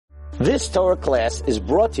This Torah class is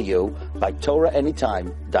brought to you by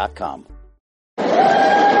TorahAnytime.com.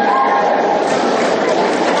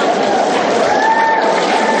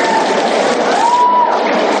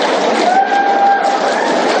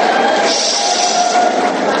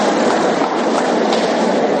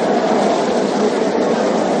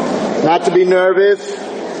 Not to be nervous,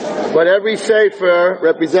 but every sefer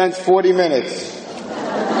represents 40 minutes.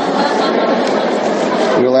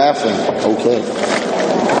 You're laughing. Okay.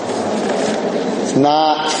 It's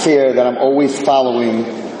not fair that I'm always following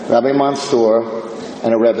Rabbi Mansour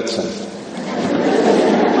and a Rebbitzin.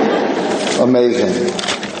 Amazing.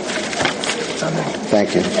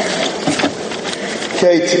 Thank you.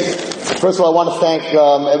 Okay, first of all, I want to thank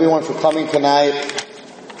everyone for coming tonight.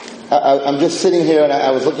 I'm just sitting here and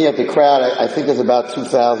I was looking at the crowd. I think there's about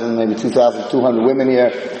 2,000, maybe 2,200 women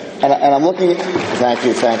here. And I'm looking, thank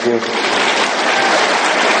you.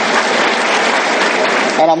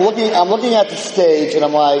 And I'm looking at the stage and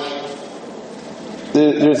I'm like,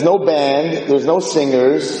 there's no band, there's no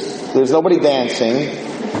singers, there's nobody dancing,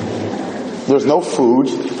 there's no food.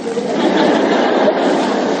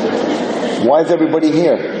 Why is everybody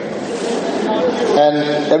here? And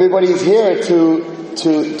everybody's here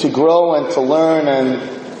to grow and to learn and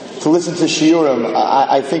to listen to shiurim.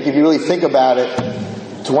 I think if you really think about it,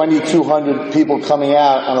 2,200 people coming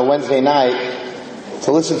out on a Wednesday night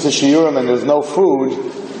to listen to shiurim and there's no food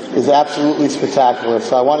is absolutely spectacular.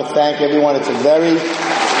 So I want to thank everyone. It's a very,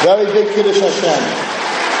 very big Kiddush Hashem.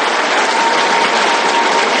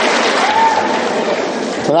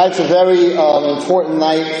 Tonight's a very important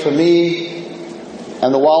night for me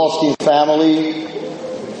and the Wallerstein family.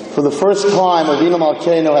 For the first time, Avinu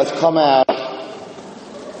Malkeinu has come out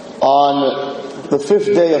on the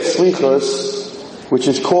 5th day of Slichos, which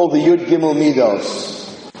is called the Yud Gimel Midos.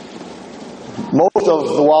 Most of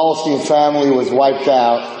the Wallerstein family was wiped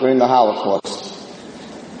out during the Holocaust.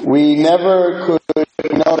 We never could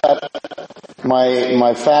know that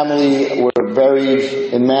my family were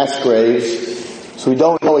buried in mass graves, so we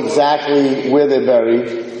don't know exactly where they're buried,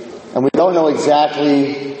 and we don't know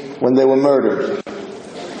exactly when they were murdered.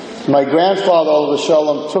 My grandfather, Olav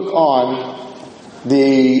Shalom, took on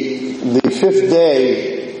the 5th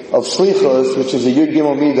day of Slichos, which is the Yud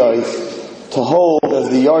Gimel Midos, to hold as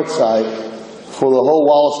the yahrzeit for the whole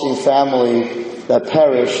Wallerstein family that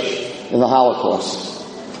perished in the Holocaust.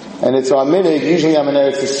 And it's our minhag, usually I'm in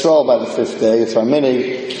Eretz Yisrael by the 5th day, it's our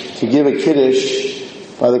minhag to give a kiddush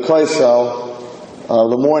by the Koisel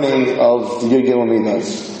the morning of the Yud Gimel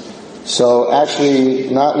Midos. So actually,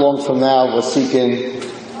 not long from now, we'll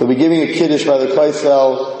be giving a kiddush by the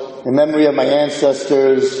Koisel in memory of my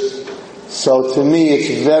ancestors. So to me, it's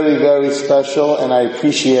very, very special, and I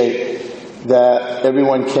appreciate that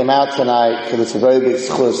everyone came out tonight, because it's a very big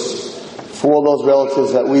schus for all those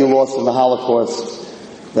relatives that we lost in the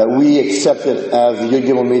Holocaust, that we accepted as the Yud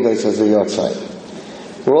Gimel Midos as the yahrzeit.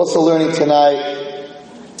 We're also learning tonight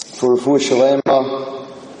for Refuah Shalema,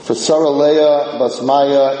 for Sarah Leah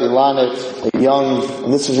Basmaya Ilanet, a young,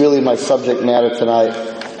 and this is really my subject matter tonight,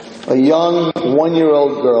 a young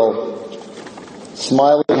 1-year-old girl,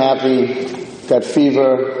 smiling, happy, got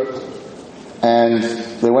fever, and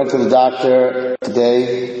they went to the doctor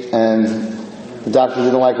today, and the doctor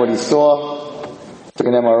didn't like what he saw, took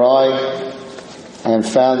an MRI, and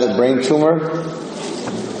found a brain tumor,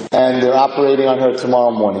 and they're operating on her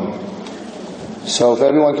tomorrow morning. So if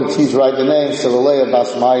everyone could please write the name, Saraleya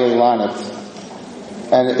Basmaya Ilanet.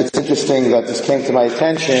 And it's interesting that this came to my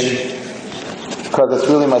attention, because it's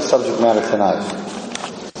really my subject matter tonight.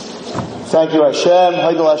 Thank you, Hashem.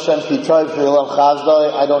 Haidul Hashem Ki Tov V'Yilam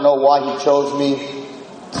Chazdai. I don't know why He chose me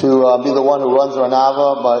to be the one who runs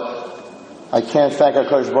Ranava, but I can't thank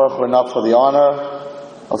HaKadosh Baruch Hu enough for the honor.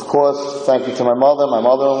 Of course, thank you to my mother, my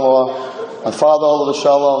mother-in-law, my father, Olav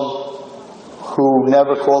Shalom, who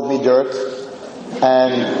never called me dirt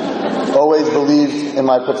and always believed in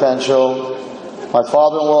my potential. My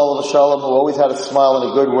father-in-law, Olav Shalom, who always had a smile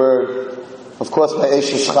and a good word. Of course, my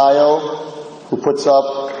Eshes Chayil, who puts up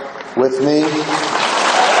with me.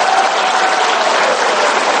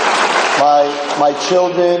 My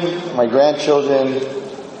children, my grandchildren,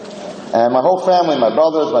 and my whole family, my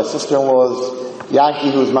brothers, my sister-in-laws,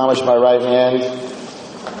 Yankee, who's mamash my right hand,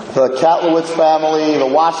 the Katlowitz family, the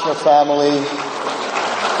Washner family,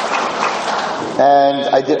 and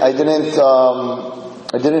I didn't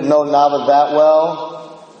know Nava that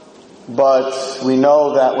well, but we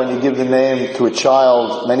know that when you give the name to a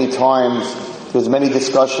child, many times there's many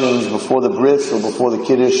discussions before the bris or before the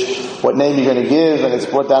kiddush, what name you're going to give, and it's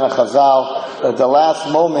brought down a chazal. At the last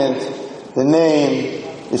moment, the name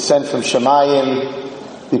is sent from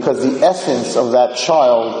Shemayim, because the essence of that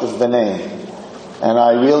child is the name. And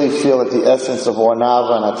I really feel that the essence of Or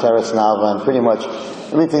Nava and Ateres Nava and pretty much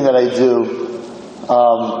everything that I do,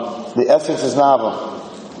 the essence is Nava.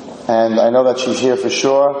 And I know that she's here for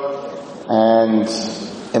sure. And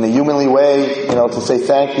in a humanly way, to say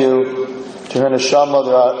thank you to her neshama,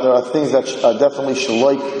 there are things that are definitely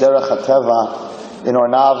shaloik derech hateva in Or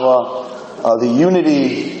Nava. The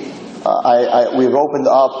unity, we've opened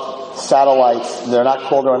up satellites. They're not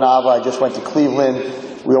called Or Nava. I just went to Cleveland.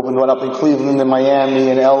 We opened one up in Cleveland, in Miami,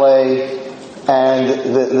 in LA. And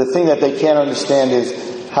the thing that they can't understand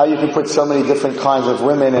is how you can put so many different kinds of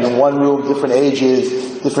women in one room, different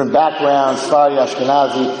ages, different backgrounds, Sfardi,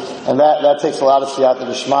 Ashkenazi, and that takes a lot of siyata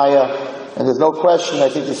d'shmaya. And there's no question, I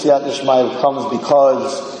think the siyata d'shmaya comes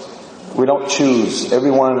because we don't choose.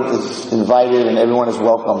 Everyone is invited and everyone is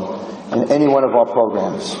welcome in any one of our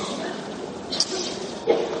programs.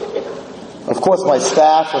 Of course, my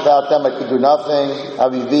staff, without them I could do nothing.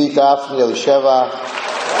 Avivi, Daphne, Elisheva,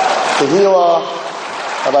 Tehila,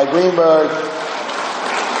 Rabbi Greenberg.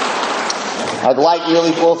 I'd like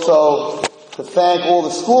really also to thank all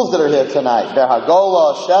the schools that are here tonight.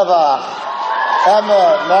 Berhagola, Sheva,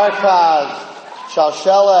 Emet, Merkaz,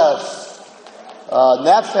 Shalsheles,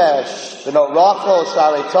 Nefesh, Benot Rachel,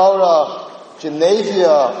 Shari Torah,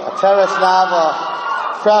 Gymnasia, Ateres Nava,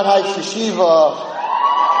 Crown Heights Yeshiva,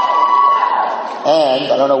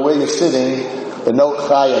 and, I don't know where you're sitting, the Note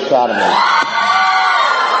Chai Academy.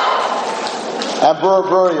 And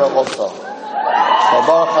Buria also. So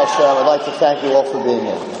Baruch Hashem, I'd like to thank you all for being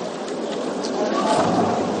here.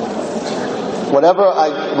 Whatever,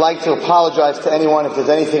 I'd like to apologize to anyone if there's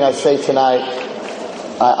anything I say tonight.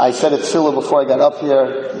 I said a tefillah before I got up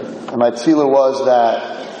here, and my tefillah was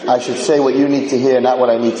that I should say what you need to hear, not what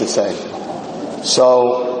I need to say.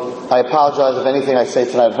 So, I apologize if anything I say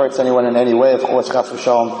tonight hurts anyone in any way. Of course, Chas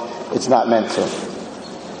v'shalom, it's not meant to.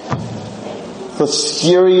 The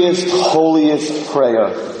scariest, holiest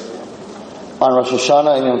prayer on Rosh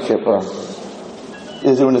Hashanah and Yom Kippur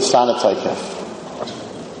is Unisana Tokef.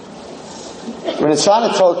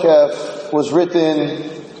 Unisana Tokef was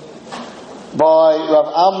written by Rav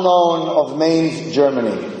Amnon of Mainz,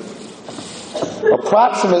 Germany,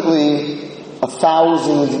 approximately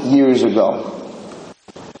 1,000 years ago.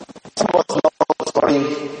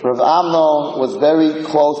 Rav Amnon was very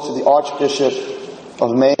close to the Archbishop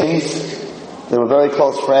of Mainz. They were very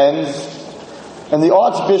close friends. And the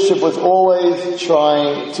Archbishop was always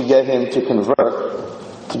trying to get him to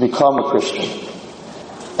convert, to become a Christian.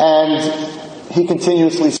 And he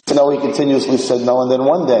continuously said no, And then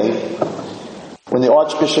one day, when the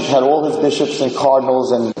Archbishop had all his bishops and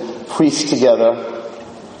cardinals and priests together,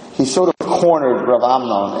 he sort of cornered Rav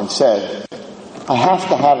Amnon and said, I have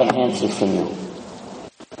to have an answer from you.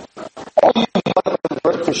 Are you going to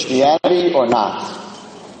convert Christianity or not?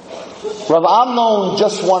 Rav Amnon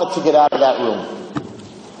just wanted to get out of that room.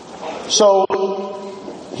 So,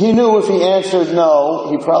 he knew if he answered no,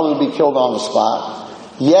 he'd probably be killed on the spot.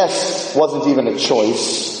 Yes wasn't even a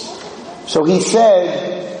choice. So he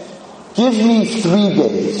said, give me 3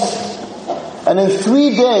 days. And in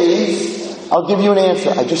 3 days, I'll give you an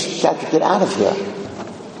answer. I just got to get out of here.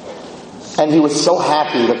 And he was so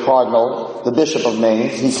happy, the cardinal, the bishop of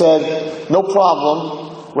Mainz. He said, no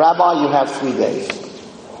problem. Rabbi, you have 3 days.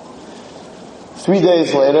 3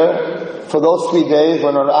 days later, for those 3 days,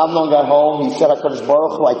 when Amnon got home, he said, HaKadosh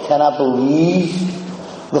Baruch Hu, I cannot believe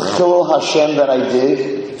the Chilul Hashem that I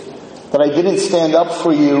did, that I didn't stand up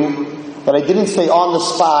for you, that I didn't say on the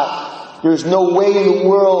spot, there's no way in the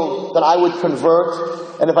world that I would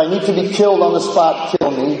convert, and if I need to be killed on the spot,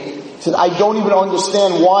 kill me. He said, I don't even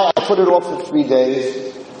understand why I put it off for 3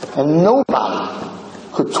 days. And nobody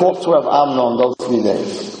could talk to Rav Amnon those 3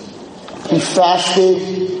 days. He fasted,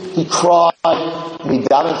 he cried, he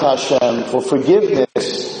davened to Hashem for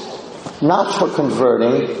forgiveness, not for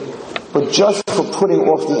converting, but just for putting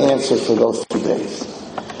off the answer for those 3 days.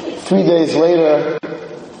 3 days later,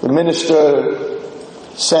 the minister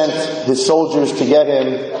sent his soldiers to get him,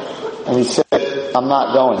 and he said, I'm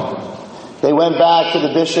not going. They went back to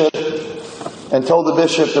the bishop and told the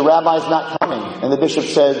bishop, the rabbi's not coming. And the bishop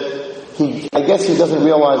said, I guess he doesn't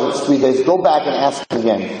realize it's 3 days. Go back and ask him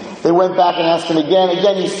again. They went back and asked him again.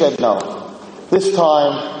 Again he said no. This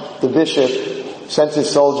time, the bishop sent his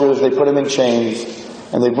soldiers, they put him in chains,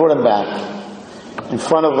 and they brought him back in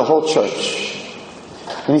front of the whole church.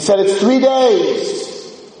 And he said, it's 3 days.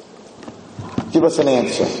 Give us an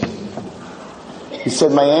answer. He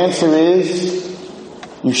said, my answer is,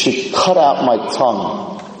 you should cut out my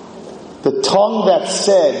tongue. The tongue that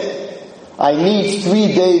said, I need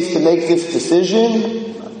 3 days to make this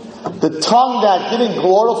decision, The tongue that didn't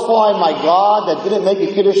glorify my God, that didn't make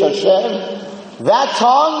a Kiddush Hashem, that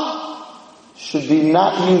tongue should be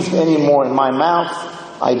not used anymore in my mouth.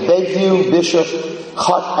 I beg you, Bishop,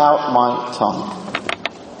 cut out my tongue.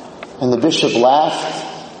 And the bishop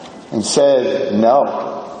laughed and said, no.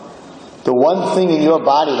 The one thing in your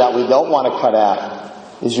body that we don't want to cut out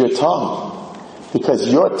is your tongue. Because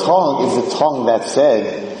your tongue is the tongue that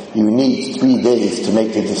said you need 3 days to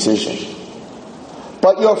make the decision.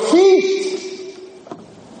 But your feet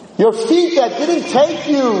that didn't take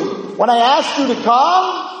you when I asked you to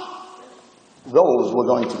come, those we're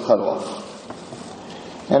going to cut off.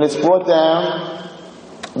 And it's brought down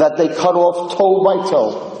that they cut off toe by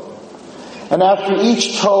toe. And after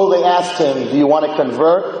each toe they asked him, do you want to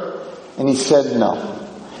convert? And he said no.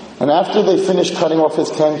 And after they finished cutting off his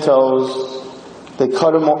 10 toes, they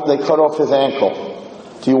cut off his ankle.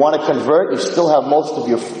 Do you want to convert? You still have most of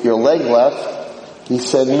your leg left. He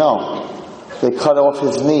said no. They cut off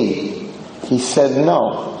his knee. He said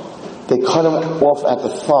no. They cut him off at the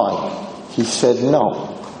thigh. He said no.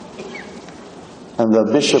 And the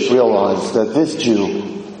bishop realized that this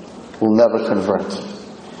Jew will never convert.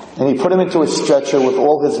 And he put him into a stretcher with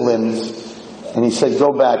all his limbs, and he said,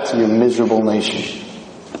 go back to your miserable nation.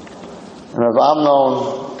 And Rav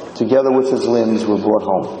Amnon, together with his limbs, were brought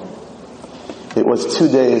home. It was 2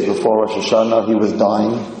 days before Rosh Hashanah. He was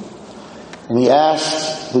dying. And he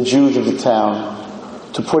asked the Jews of the town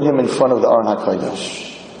to put him in front of the Aron HaKodesh.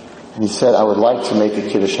 And he said, I would like to make a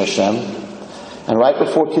Kiddush Hashem. And right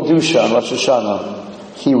before Kedusha on Rosh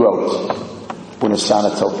Hashanah, he wrote,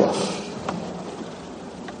 Unesana Tokef.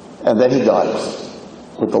 And then he died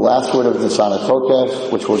with the last word of Nesana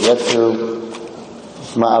Tokef, which we'll get to.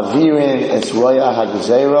 Ma'avirin es roya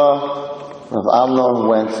hagzeira. Rav Amnon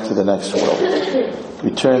went to the next world.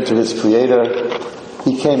 Returned to his creator.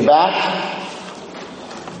 He came back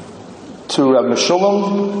to Rav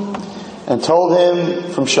Meshulam and told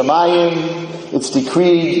him from Shamayim, it's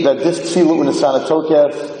decreed that this tefillah Unesana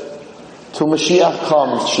Tokef till Mashiach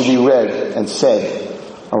comes should be read and said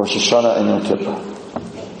on Rosh Hashanah and Yom Kippur.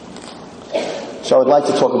 So I would like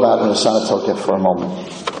to talk about Unesana Tokef for a moment.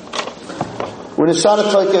 Unesana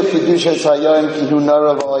Tokef Kedushas Hayom Ki Hu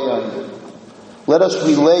Narav Hayom. Let us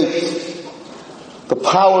relate the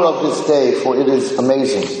power of this day, for it is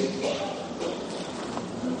amazing.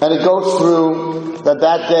 And it goes through that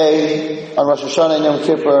day on Rosh Hashanah and Yom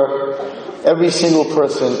Kippur, every single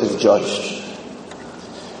person is judged.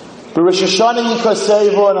 The Rosh Hashanah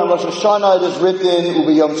Yikasevon, and on Rosh Hashanah it is written,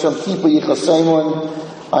 Ubi Yom Kippur Yikasevon.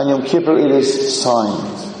 On Yom Kippur it is signed.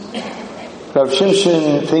 Rav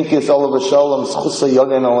Shimshon Pincus Olav Shalom Schusa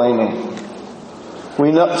Yogen Aleinu.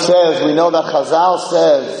 We know that Chazal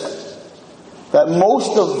says that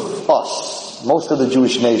most of us, most of the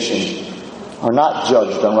Jewish nation, are not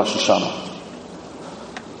judged on Rosh Hashanah.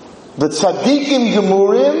 The tzaddikim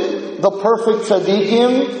gemurim, the perfect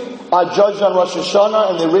tzaddikim, are judged on Rosh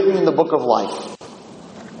Hashanah and they're written in the book of life.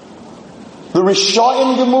 The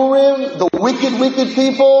Rishayim Gemurim, the wicked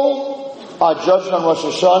people, are judged on Rosh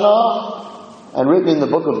Hashanah and written in the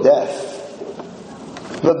book of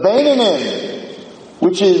death. The Beinanim,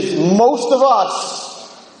 which is most of us,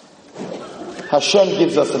 Hashem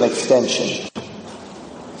gives us an extension.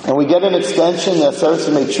 And we get an extension, the Aseret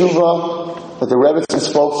Yemei Tshuva, that the Rebbe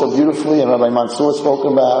spoke so beautifully and Rabbi Mansour spoke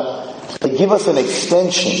about. They give us an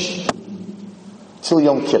extension till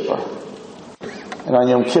Yom Kippur. And on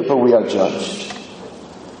Yom Kippur we are judged.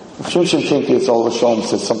 Shimshon Pincus Olav Shalom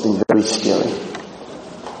said something very scary.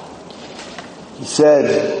 He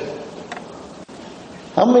said,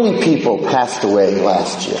 how many people passed away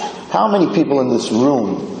last year? How many people in this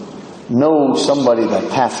room know somebody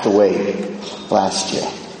that passed away last year?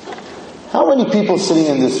 How many people sitting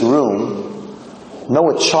in this room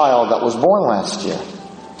know a child that was born last year?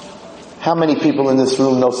 How many people in this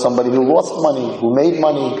room know somebody who lost money, who made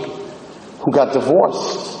money, who got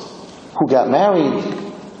divorced, who got married?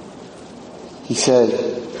 He said,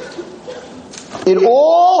 it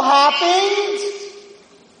all happened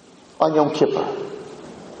on Yom Kippur.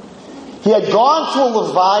 He had gone to a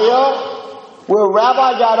levaya where a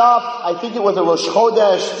rabbi got up, I think it was a Rosh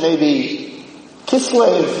Chodesh, maybe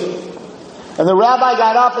Kislev, and the rabbi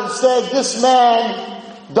got up and said, this man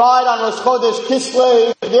died on Rosh Chodesh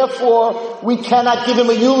Kislev, therefore we cannot give him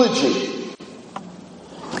a eulogy.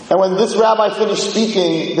 And when this rabbi finished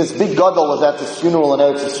speaking, this big gadol was at this funeral in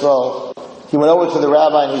Eretz Yisrael. He went over to the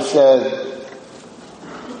rabbi and he said,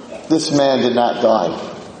 this man did not die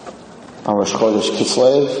on Rosh Chodesh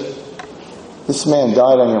Kislev. This man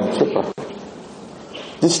died on Yom Kippur.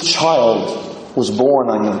 This child was born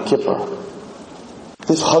on Yom Kippur.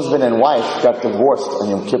 This husband and wife got divorced on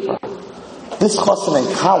Yom Kippur. This chassan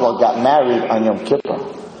and kala got married on Yom Kippur.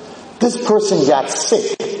 This person got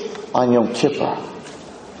sick on Yom Kippur.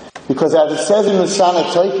 Because as it says in the Sana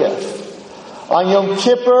Toikef, on Yom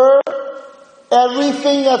Kippur,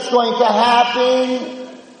 everything that's going to happen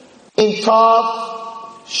in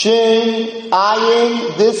Tav, Shin,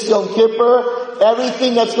 Ayin, this Yom Kippur,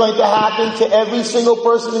 everything that's going to happen to every single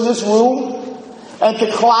person in this room, and to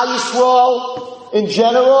Klal Yisrael in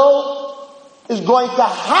general, is going to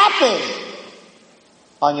happen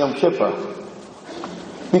on Yom Kippur.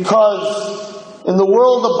 Because in the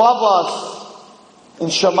world above us, in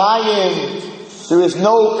Shemayim, there is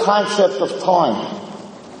no concept of time.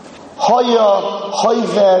 Hoya,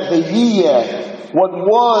 hoiver, v'yiyeh, what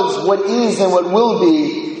was, what is, and what will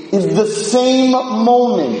be, is the same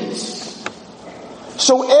moment.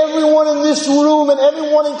 So everyone in this room and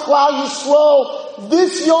everyone in Klal Yisrael,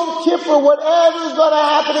 this Yom Kippur, whatever is going to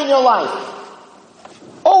happen in your life.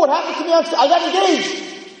 Oh, what happened to me? I got engaged.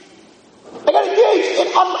 I got engaged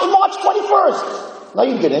in March 21st. No,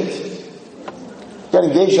 you didn't. You got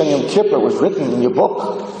engaged on Yom Kippur. It was written in your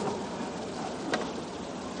book.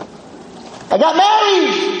 I got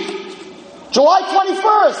married July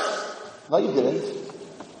 21st. No, you didn't.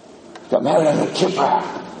 You got married on Yom Kippur.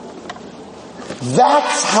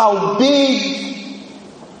 That's how big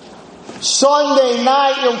Sunday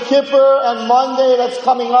night, Yom Kippur, and Monday that's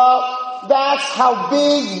coming up, that's how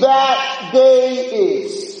big that day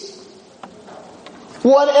is.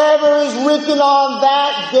 Whatever is written on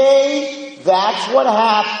that day, that's what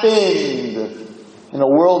happened. In a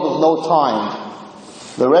world of no time.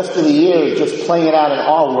 The rest of the year is just playing it out in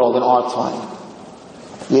our world, in our time.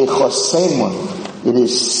 It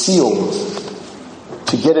is sealed.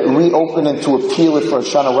 To get it reopened and to appeal it for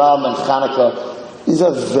Hoshana Rabbah and Chanukah is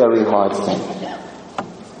a very hard thing.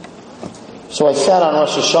 So I sat on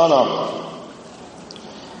Rosh Hashanah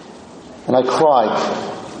and I cried.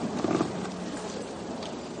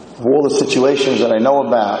 Of all the situations that I know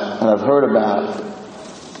about and I've heard about,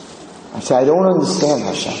 I said, I don't understand,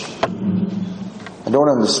 Hashem. I don't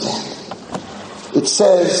understand. It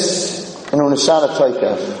says in Hoshana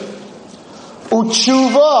Toikef,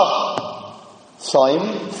 Utshuva, Saim,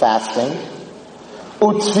 fasting.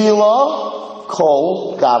 Utzvila,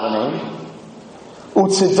 kol, davening.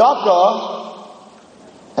 Utzedakah,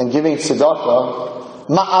 and giving tzedakah.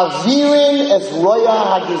 Ma'avirin es roya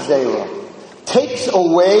hagizera. Takes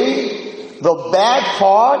away the bad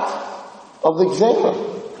part of the gzera.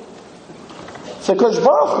 So, Kosh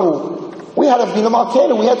Baruch Hu, we had Avinu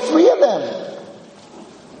Malkeinu, we had 3 of them.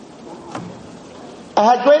 I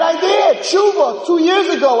had a great idea. Tshuva, 2 years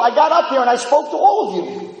ago, I got up here and I spoke to all of you.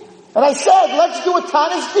 And I said, let's do a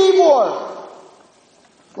Tanis Dibor.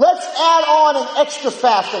 Let's add on an extra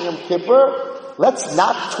fast on Yom Kippur. Let's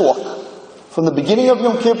not talk from the beginning of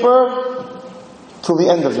Yom Kippur till the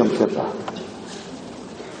end of Yom Kippur.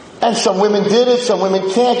 And some women did it, some women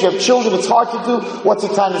can't. You have children, it's hard to do. What's a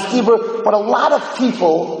Tanis Dibor? But a lot of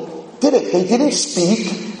people did it. They didn't speak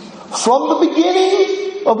from the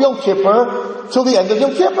beginning of Yom Kippur till the end of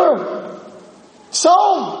Yom Kippur.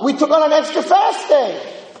 So, we took on an extra fast day.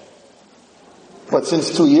 But since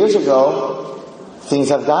 2 years ago, things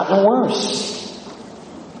have gotten worse.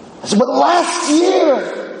 But last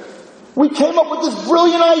year, we came up with this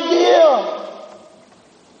brilliant idea.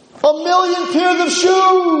 1 million pairs of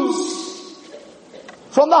shoes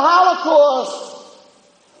from the Holocaust.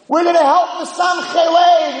 We're going to help the Samchei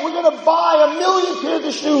Lev. We're going to buy 1 million pairs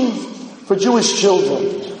of shoes for Jewish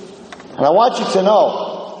children. And I want you to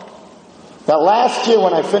know that last year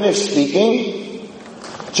when I finished speaking,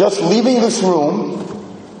 just leaving this room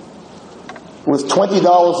with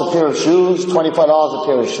 $20 a pair of shoes, $25 a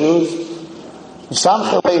pair of shoes,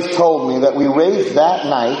 Samchei Lev told me that we raised that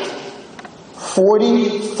night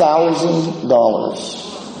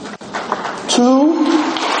 $40,000.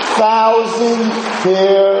 2,000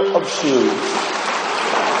 pair of shoes.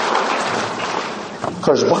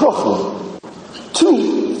 Kosh Baruch Hu.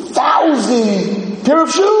 2,000 pair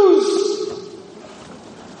of shoes.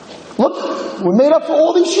 Look, we made up for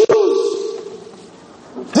all these shoes.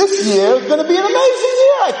 This year is going to be an amazing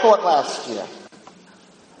year, I thought last year.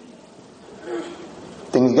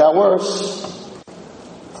 Things got worse.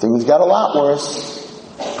 Things got a lot worse.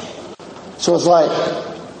 So it's like,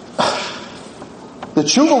 the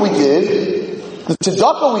tshuva we did, the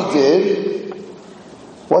tzedakah we did,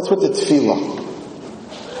 what's with the tefillah?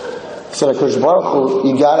 I said, Kosh Baruch Hu,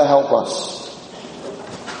 you gotta help us.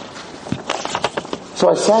 So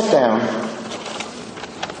I sat down.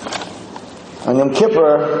 On Yom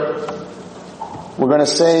Kippur, we're going to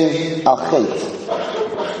say Al Chet.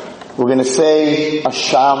 We're going to say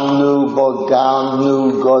Ashamnu,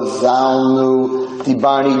 Bogamnu, Gozalnu,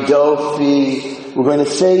 Dibani Dofi. We're going to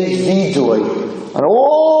say Vidoy on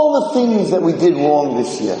all the things that we did wrong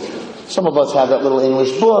this year. Some of us have that little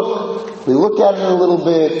English book. We look at it a little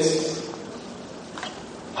bit.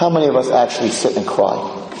 How many of us actually sit and cry?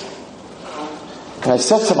 And I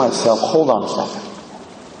said to myself, hold on a second.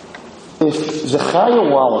 If Zechariah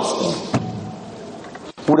Wallerstein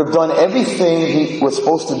would have done everything he was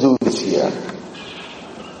supposed to do this year,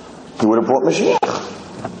 he would have brought Mashiach.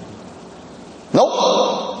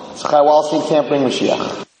 Nope. Zechariah Wallerstein can't bring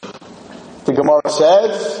Mashiach. The Gemara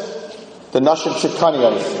says, the Nashim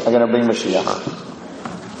Shekaniyas are going to bring Mashiach.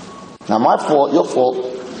 Now my fault, your fault.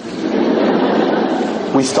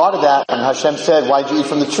 We started that and Hashem said, why'd you eat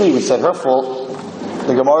from the tree? We said, her fault.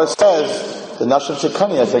 The Gemara says, the Nashim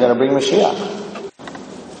Shekaniyas are going to bring Mashiach.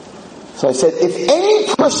 So I said, if any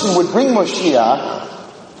person would bring Mashiach,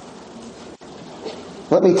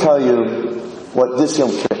 let me tell you what this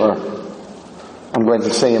Yom Kippur I'm going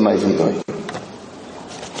to say in my Vidoy.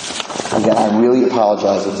 Again, I really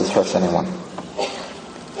apologize if this hurts anyone.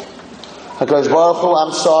 HaKadosh Baruch Hu,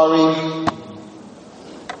 I'm sorry.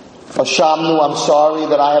 Ashamnu, I'm sorry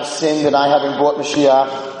that I have sinned and I haven't brought Mashiach.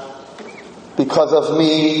 Because of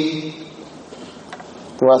me,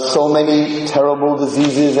 there are so many terrible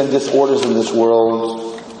diseases and disorders in this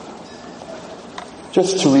world.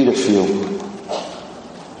 Just to read a few.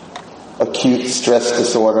 Acute stress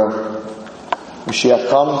disorder. Mashiach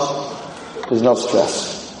comes, there's no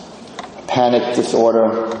stress. Panic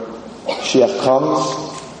disorder. Mashiach comes,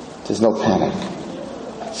 there's no panic.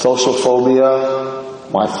 Social phobia,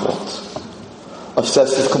 my fault.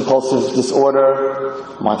 Obsessive compulsive disorder,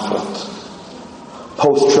 my fault.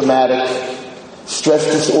 Post-traumatic stress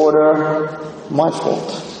disorder, my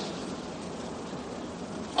fault.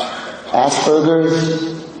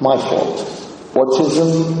 Asperger's, my fault.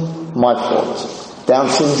 Autism, my fault. Down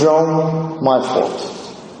syndrome, my fault.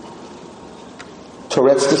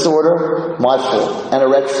 Tourette's disorder, my fault.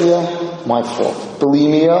 Anorexia, my fault.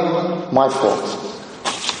 Bulimia, my fault.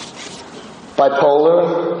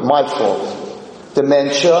 Bipolar, my fault.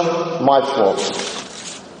 Dementia, my fault.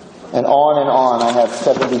 And on, I have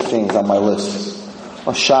 70 things on my list.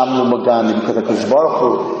 Ashamnu Magandi, because HaKadosh Baruch Hu,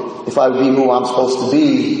 if I would be who I'm supposed to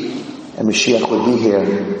be, and Mashiach would be here,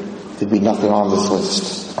 there'd be nothing on this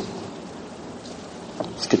list.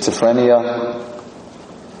 Schizophrenia,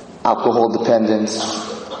 alcohol dependence,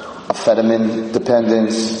 amphetamine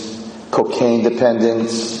dependence, cocaine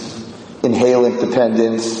dependence, inhalant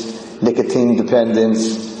dependence, nicotine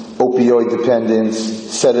dependence, opioid dependence,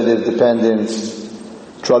 sedative dependence,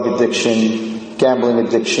 drug addiction, gambling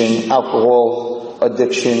addiction, alcohol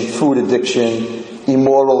addiction, food addiction,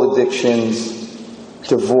 immoral addictions,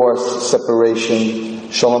 divorce, separation,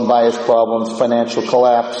 shalom bayis problems, financial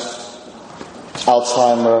collapse,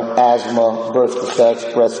 Alzheimer, asthma, birth defects,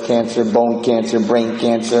 breast cancer, bone cancer, brain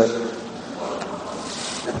cancer,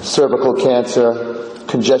 cervical cancer,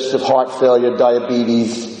 congestive heart failure,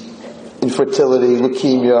 diabetes, infertility,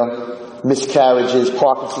 leukemia, miscarriages,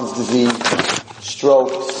 Parkinson's disease,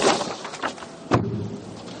 strokes.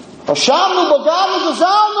 Hashamnu, Bogamnu,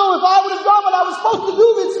 Gazalnu, if I would have done what I was supposed to do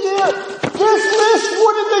this year, this list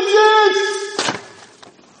wouldn't exist.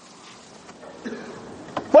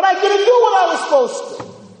 But I didn't do what I was supposed to.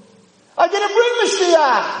 I didn't bring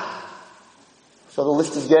Mashiach. So the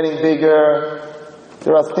list is getting bigger.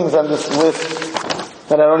 There are things on this list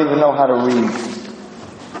that I don't even know how to read.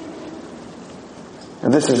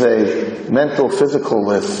 And this is a mental, physical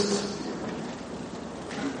list.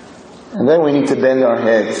 And then we need to bend our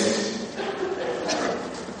heads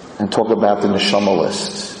and talk about the neshama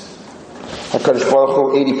list. HaKadosh Baruch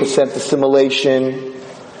Hu, 80% assimilation.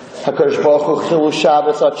 HaKadosh Baruch Hu, Chilul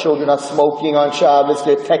Shabbos, our children are smoking on Shabbos,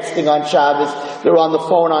 they're texting on Shabbos, they're on the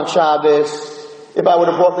phone on Shabbos. If I would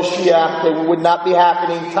have brought Mashiach, they would not be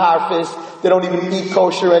happening. Tarfus, they don't even eat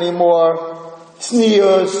kosher anymore.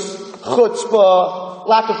 Sneers, chutzpah,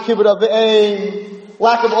 lack of kibbut av'ein,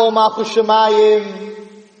 lack of ol malchus shemayim,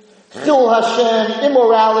 Chil Hashem,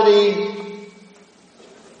 immorality.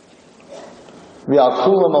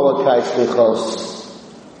 V'al-kulam alakai slichos.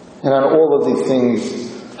 And on all of these things,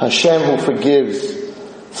 Hashem who forgives,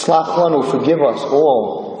 Slach lanu, forgive us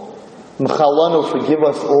all. Mchal lanu, forgive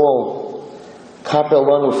us all. Kapel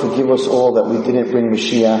lanu, forgive us all that we didn't bring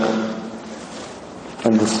Mashiach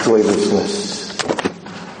and destroy this list.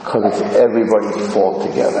 Because it's everybody's fault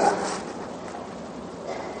together.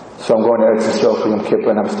 So I'm going to Eretz Yisrael for Yom Kippur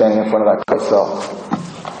and I'm standing in front of that Kaisel.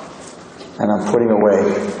 And I'm putting away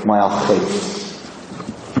my al-Chayt.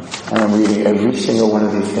 And I'm reading every single one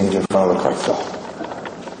of these things in front of the Kaisel.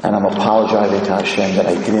 And I'm apologizing to Hashem that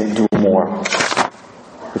I didn't do more.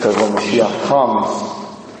 Because when Mashiach comes,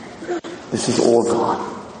 this is all gone.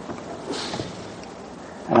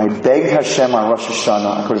 And I begged Hashem on Rosh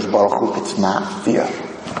Hashanah, HaKadosh Baruch Hu, it's not fair.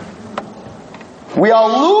 We are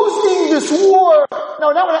losing this war. No,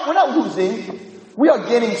 we're not losing. We are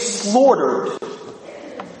getting slaughtered.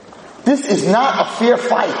 This is not a fair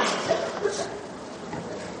fight.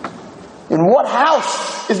 In what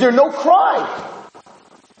house is there no cry?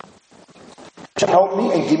 Help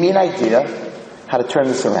me and give me an idea how to turn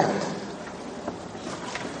this around.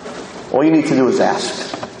 All you need to do is ask.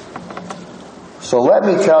 So let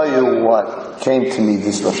me tell you what came to me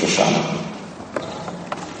this Rosh Hashanah.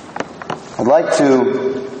 I'd like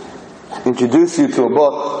to introduce you to a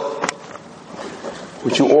book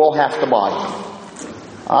which you all have to buy.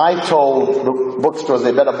 I told the bookstores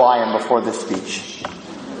they better buy them before this speech.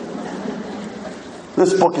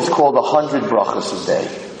 This book is called 100 Brachos a Day.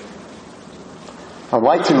 I'd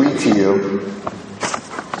like to read to you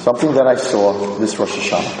something that I saw this Rosh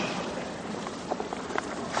Hashanah.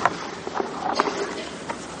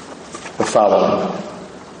 The following.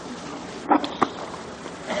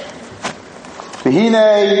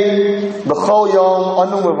 V'hinei b'chol yom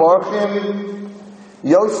anu mevorchim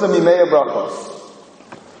yosem mimei brachos.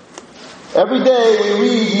 Every day we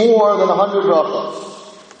read more than 100 brachos.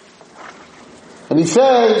 And he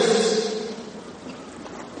says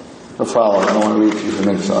the following. I want to read to you from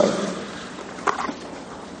inside.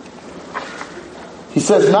 He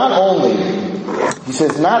says not only is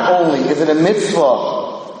it a mitzvah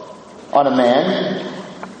on a man,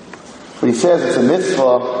 but he says it's a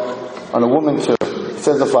mitzvah on a woman too. He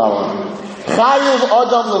says the following. Chayuv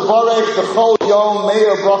adam levarech b'chol yom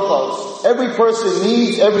meir brachos. Every person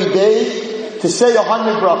needs every day to say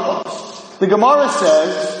 100 brachos. The Gemara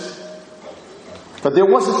says, but there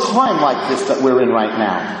was a time like this that we're in right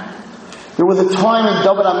now. There was a time in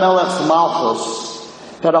David HaMelech's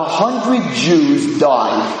Malchus that 100 Jews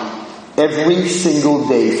died every single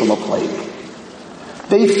day from a plague.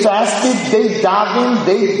 They fasted, they davened,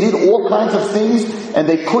 they did all kinds of things, and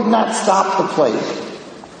they could not stop the plague.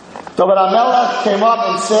 David HaMelech came up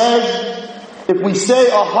and said, if we say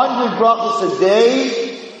 100 brachos a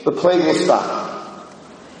day, the plague will stop.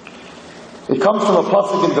 It comes from a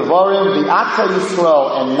pasuk in Devarim, V'ata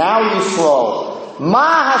Yisrael, and now Yisrael,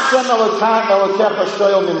 Ma Hashem Elokecha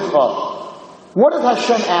shoyel mincha. What does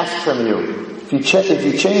Hashem ask from you? If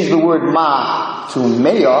you change the word Ma to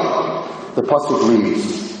Meah, the pasuk reads,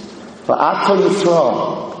 V'ata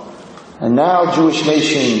Yisrael, and now Jewish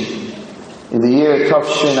nation in the year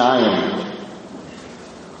Tafshin Ayin,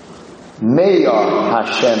 Meah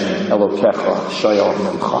Hashem Elokecha shoyel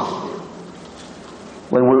mincha.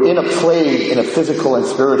 When we're in a plague, in a physical and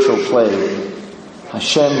spiritual plague,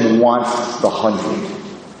 Hashem wants the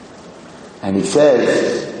 100. And He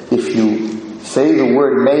says, if you say the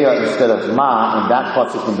word Meah instead of Ma in that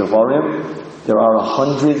pasuk in Devarim, there are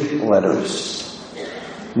 100 letters.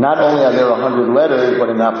 Not only are there 100 letters, but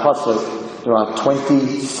in that pasuk there are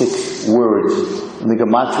 26 words in the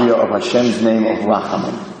gematria of Hashem's name of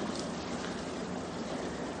Rachamim.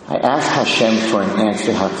 I asked Hashem for an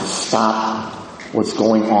answer how to stop what's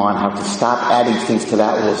going on, how to stop adding things to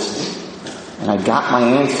that list. And I got my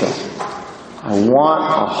answer. I want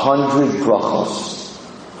 100 brachos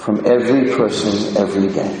from every person every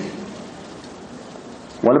day.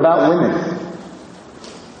 What about women?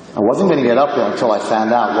 I wasn't going to get up there until I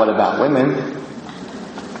found out what about women.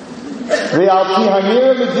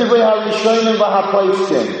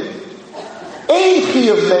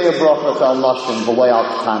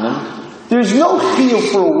 There's no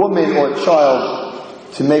chiyuv for a woman or a child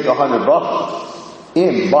to make 100 brachos.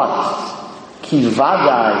 But ki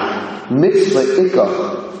vadai mitzvah ikka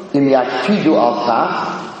im yakpidu al kach.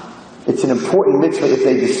 It's an important mitzvah if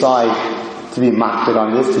they decide to be makpid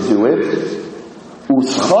on this, to do it.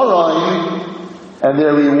 Uscharon, and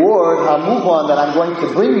their reward, hamuvan, that I'm going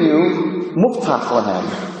to bring you, muftach lahem,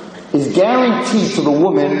 is guaranteed to the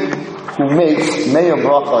woman who makes me'ah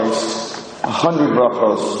brachos, 100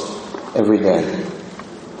 brachos every day.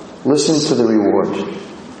 Listen to the reward.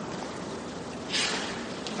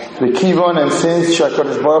 The kivon, and since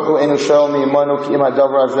Shakadosh Baruch Hu enu shel mi'imanu ki im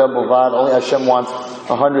hadavar hazeh bovad, only Hashem wants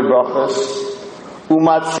 100 brachos.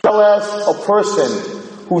 Umatzeles, a person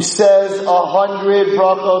who says 100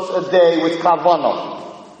 brachos a day with kavanah.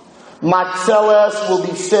 Matzeles will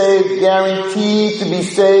be saved, guaranteed to be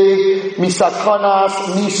saved. Misakonas,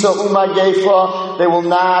 misa umagefa, they will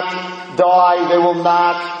not die, they will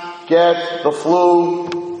not get the flu.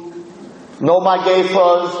 No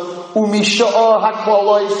magefas. Umisha'ah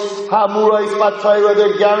hakolos hamurais b'Torah.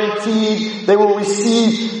 They're guaranteed they will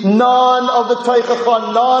receive none of the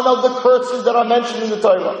teichachon, none of the curses that are mentioned in the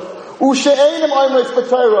Torah. U'she'enim oimres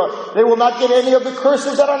b'Torah. They will not get any of the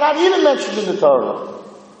curses that are not even mentioned in the Torah.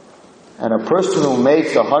 And a person who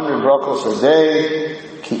makes 100 brachos a day,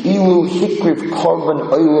 ki'ilu hikriv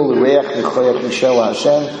korban oil reach v'choyach mishel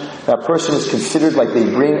Hashem. That person is considered like they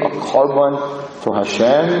bring a korban to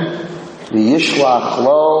Hashem. V'yishlach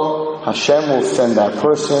lo, Hashem will send that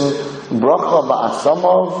person bracha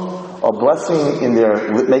ba'asamov, a blessing in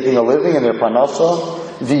their making a living in their parnasa.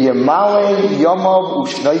 V'yemale yamav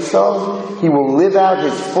u'shneisav, he will live out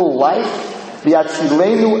his full life.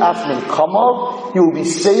 V'yatzilenu af min kamav, he will be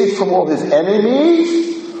saved from all his enemies.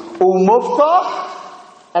 U'muftach,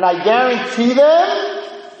 and I guarantee them,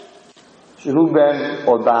 shehu ben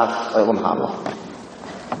odas olam haba.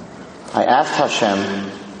 I asked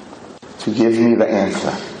Hashem to give me the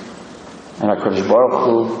answer, and HaKadosh Baruch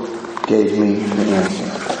Hu gave me the answer.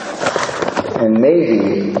 And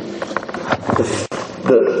maybe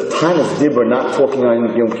the time of Dibur, not talking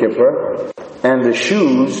on Yom Kippur, and the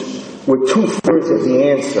shoes were 2/3 of the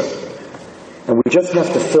answer. And we just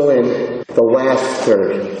have to fill in the last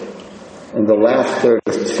third. And the last third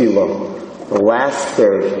is tefillah. The last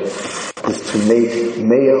third is to make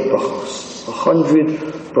 100 brachos. 100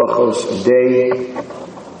 brachos a day.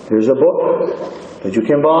 There's a book that you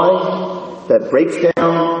can buy that breaks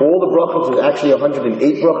down all the brachos. There's actually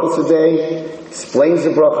 108 brachos a day. Explains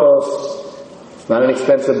the brachos. It's not an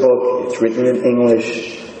expensive book. It's written in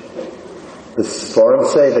English. The Sfarim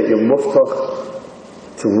say that you're muftach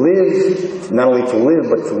to live, not only to live,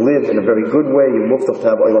 but to live in a very good way. You're muftach to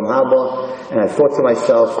have olam haba. And I thought to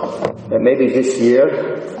myself that maybe this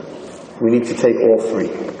year we need to take all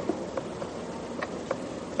three.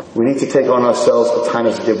 We need to take on ourselves a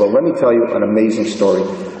tainas dibur. Let me tell you an amazing story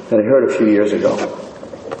that I heard a few years ago.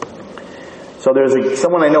 So there's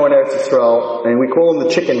someone I know in Eretz Yisrael, and we call him the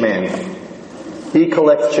chicken man. He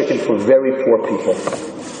collects chicken for very poor people.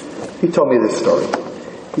 He told me this story.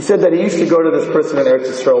 He said that he used to go to this person in Eretz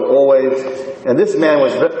Yisrael always, and this man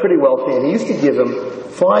was pretty wealthy, and he used to give him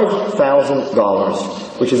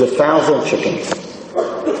 $5,000, which is 1,000 chickens.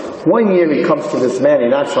 One year he comes to this man, he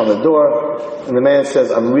knocks on the door, and the man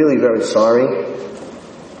says, I'm really very sorry.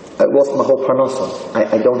 I lost my whole parnasa.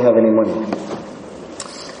 I don't have any money.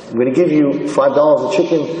 I'm going to give you $5 a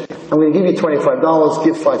chicken. I'm going to give you $25.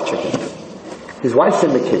 Give 5 chickens. His wife's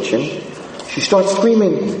in the kitchen. She starts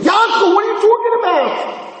screaming, Yaakov, what are you talking about?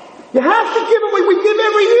 You have to give him what we give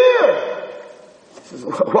every year. He says,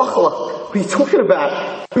 Rachel, what are you talking about?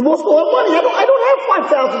 We lost all our money. I don't have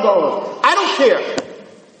 $5,000. I don't care.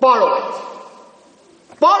 Borrow it.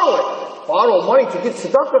 Borrow it. Borrow money to give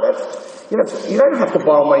tzedakah. You don't have to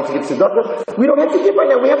borrow money to give tzedakah. We don't have to give right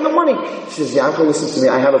now. We have no money. She says, Yaakov, listen to me.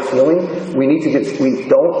 I have a feeling we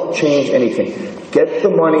don't change anything. Get the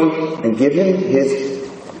money and give him his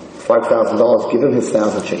 $5,000. Give him his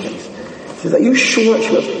 1,000 chickens. She says, are you sure? She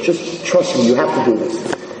goes, just trust me. You have to do this.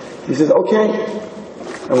 He says, okay.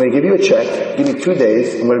 I'm going to give you a check. Give me 2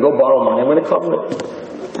 days. I'm going to go borrow money. I'm going to cover it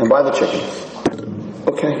and buy the chickens.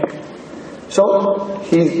 Okay. So,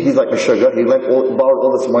 he's like a sugar. He borrowed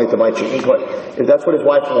all this money to buy chickens, but if that's what his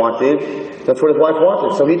wife wanted, that's what his wife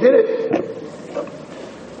wanted. So he did it.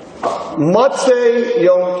 Motzei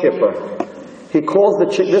Yom Kippur. He calls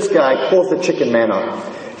this guy calls the chicken man up.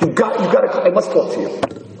 I must talk to you.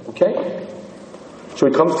 Okay? So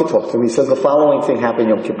he comes to talk to him. He says the following thing happened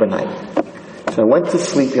Yom Kippur night. So I went to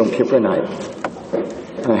sleep Yom Kippur night,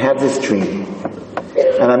 and I had this dream.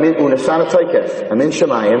 And I'm in Unasana Toikef. I'm in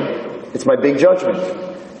Shemayim. It's my big judgment.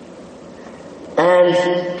 And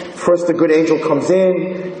first the good angel comes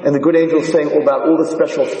in, and the good angel is saying all about all the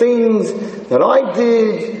special things that I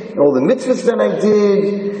did, and all the mitzvahs that I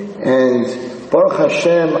did, and Baruch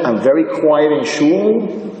Hashem, I'm very quiet in shul,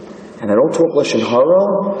 and I don't talk Lashon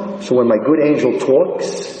Hara, so when my good angel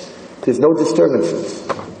talks, there's no disturbances.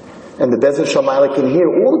 And the Bezdin Shamayla can hear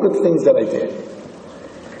all the good things that I did.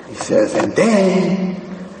 He says, and then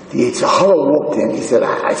the Yetzer Hara walked in. He said,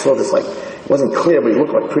 I saw this it wasn't clear, but he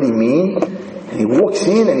looked like pretty mean. And he walks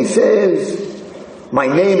in and he says, my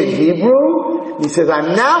name in Hebrew. He says,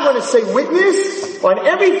 I'm now going to say witness on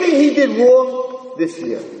everything he did wrong this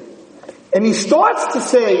year. And he starts to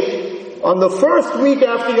say, on the first week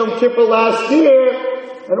after Yom Kippur last year,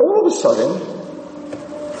 and all of a sudden,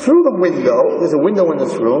 through the window, there's a window in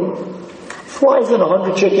this room, flies in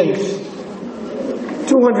 100 chickens,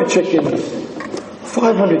 200 chickens,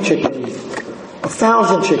 500 chickens,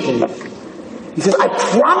 1,000 chickens. He says, I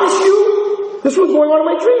promise you, this was going on in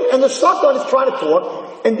my dream. And the shotgun is trying to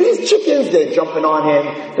talk. And these chickens, they're jumping on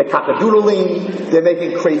him, they're cock-a-doodling, they're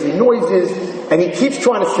making crazy noises, and he keeps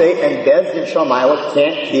trying to say, and Bez and Shamayla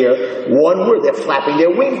can't hear one word. They're flapping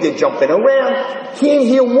their wings, they're jumping around, can't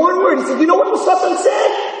hear one word. He said, you know what Musafan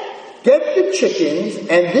said? Get the chickens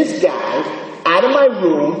and this guy out of my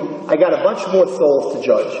room. I got a bunch more souls to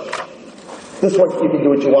judge. This one you can do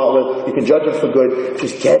what you want with, you can judge them for good.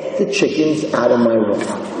 Just get the chickens out of my room.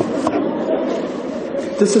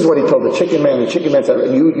 This is what he told the chicken man. The chicken man said,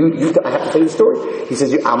 I have to tell you the story. He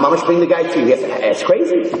says, I'll mamash bring the guy to you. That's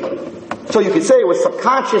crazy. So you could say it was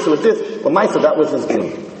subconscious, it was this, but Maisa, that was his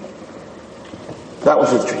dream. That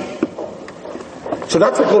was his dream. So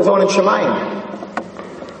that's what goes on in Shemayim.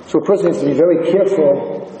 So a person needs to be very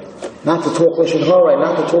careful not to talk Lashon Hara and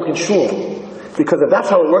not to talk in shul. Because if that's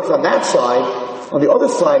how it works on that side, on the other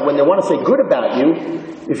side, when they want to say good about you,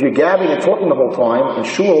 if you're gabbing and talking the whole time in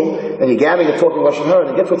shul, and you're gabbing and talking Lashon Hara,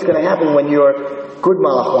 then guess what's going to happen when your good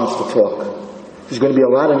malach wants to talk? There's going to be a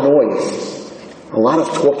lot of noise, a lot of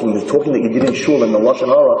talking. The talking that you did in shul and the Lashon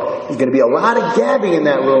Hara. There's going to be a lot of gabbing in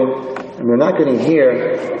that room, and you're not going to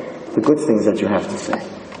hear the good things that you have to say.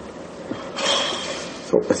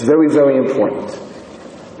 So it's very, very important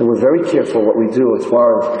that we're very careful what we do as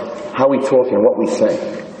far as how we talk and what we say.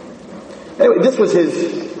 Anyway, this was his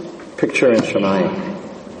picture in Shemayim.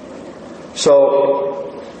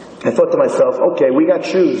 So I thought to myself, okay, we got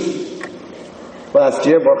shoes. Last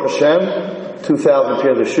year, Baruch Hashem, 2,000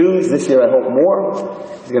 pairs of shoes. This year, I hope more.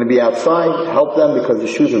 He's going to be outside, help them because the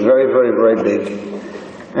shoes are very, very, very big.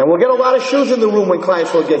 And we'll get a lot of shoes in the room when Klal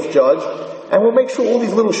Yisrael gets judged, and we'll make sure all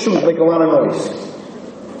these little shoes make a lot of noise.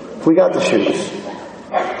 We got the shoes.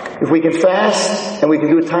 If we can fast and we can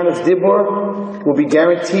do a time of dibur, we'll be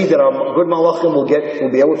guaranteed that our good malachim will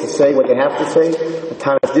be able to say what they have to say. The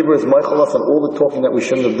time of dibur is meichalas on all the talking that we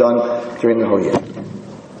shouldn't have done during the whole year.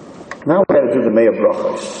 Now we've got to do the Me'ah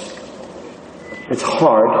Brachos. It's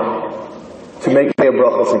hard to make Me'ah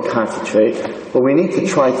Brachos and concentrate, but we need to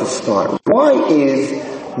try to start. Why is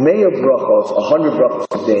Me'ah Brachos, 100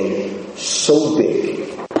 Brachos a day, so big?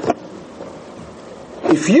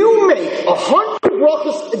 If you make 100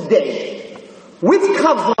 brachos a day with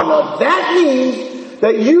kavanah, that means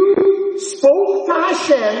that you spoke to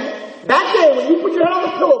Hashem that day when you put your head on the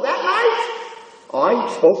pillow that night. I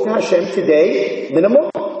spoke to Hashem today,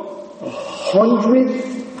 minimum 100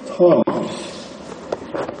 times.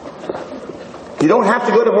 You don't have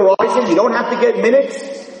to go to Verizon. You don't have to get minutes.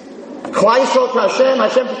 Klal Yisrael to Hashem,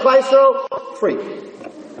 Hashem to Klal Yisrael,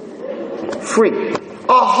 free.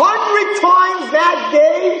 100 times that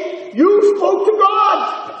day, you spoke to God.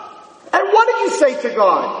 And what did you say to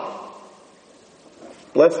God?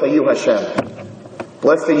 Blessed are you, Hashem.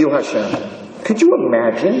 Blessed are you, Hashem. Could you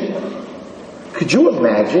imagine?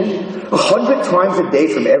 100 times a day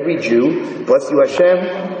from every Jew, bless you, Hashem,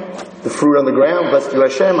 the fruit on the ground, bless you,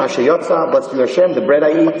 Hashem, Asher Yotza, bless you, Hashem, the bread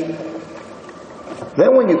I eat.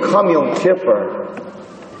 Then when you come Yom Kippur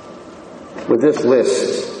with this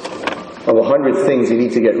list of 100 things you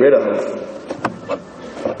need to get rid of,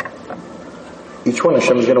 each one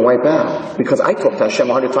Hashem is going to wipe out. Because I talk to Hashem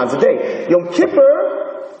 100 times a day. Yom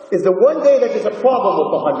Kippur is the one day that there's a problem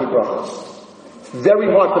with 100 brachos. It's very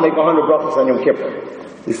hard to make 100 brachos on Yom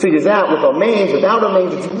Kippur. He figures out with amains, without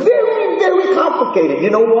amains, it's very, very complicated. You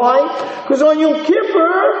know why? Because on Yom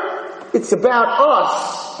Kippur, it's about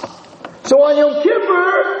us. So on Yom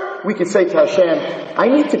Kippur, we can say to Hashem, I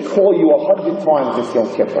need to call you 100 times this Yom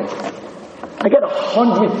Kippur. I got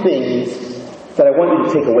 100 things that I want you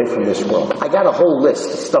to take away from this world. I got a whole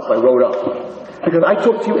list of stuff I wrote up. Because I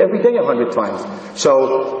talk to you every day 100 times.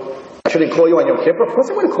 So, I shouldn't call you on Yom Kippur? Of course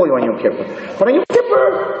I'm going to call you on Yom Kippur. But on Yom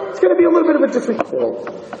Kippur, it's going to be a little bit of a different call.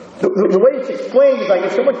 The way it's explained is like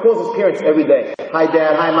if someone calls his parents every day. Hi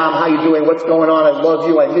Dad, hi Mom, how you doing? What's going on? I love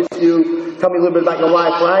you, I miss you. Tell me a little bit about your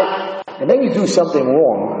life, right? And then you do something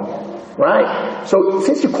wrong. Right? So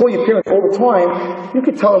since you call your parents all the time, you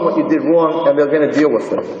can tell them what you did wrong and they're going to deal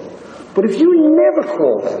with it. But if you never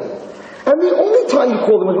call them, and the only time you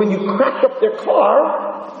call them is when you cracked up their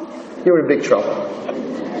car, you're in big trouble.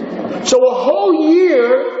 So a whole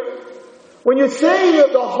year, when you're saying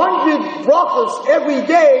that the 100 brachos every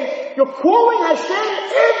day, you're calling Hashem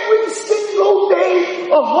every single day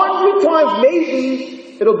 100 times.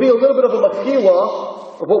 Maybe it'll be a little bit of a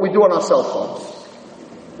mechila of what we do on our cell phones.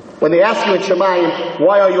 When they ask you in Shemayim,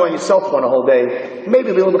 why are you on your cell phone a whole day? Maybe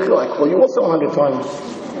a little bit I call you also 100 times.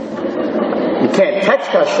 You can't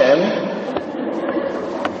text Hashem,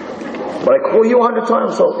 but I call you 100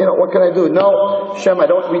 times, so, what can I do? No, Hashem, I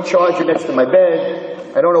don't recharge you next to my bed.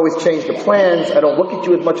 I don't always change the plans. I don't look at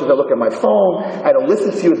you as much as I look at my phone. I don't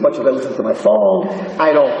listen to you as much as I listen to my phone.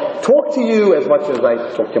 I don't talk to you as much as I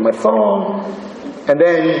talk to my phone. And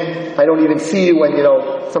then I don't even see you when,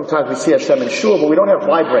 sometimes we see Hashem in shul, but we don't have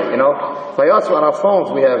vibrate, By us, on our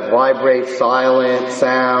phones, we have vibrate, silent,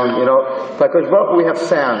 sound, By Kodesh Baruch Hu, we have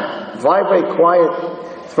sound. Vibrate, quiet.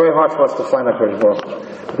 It's very hard for us to find Kodesh Baruch Hu.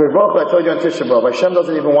 Kodesh Baruch Hu, I told you on Tisha B'Av, Hashem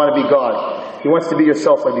doesn't even want to be God. He wants to be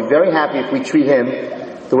yourself. I'd be very happy if we treat Him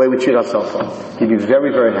the way we treat our cell phone. He'd be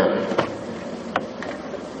very, very happy.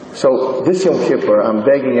 So, this Yom Kippur, I'm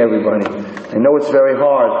begging everybody. I know it's very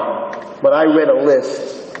hard. But I read a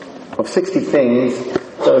list of 60 things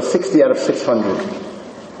that are 60 out of 600.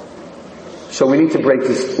 So we need to break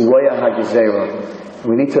this Loya HaGezerah.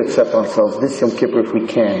 We need to accept ourselves this Yom Kippur if we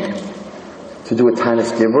can. To do a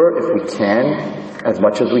Tanis Dibur if we can, as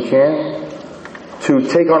much as we can. To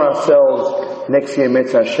take on ourselves next year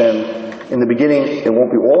Mitzvah Hashem. In the beginning, it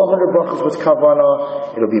won't be all 100 brachas with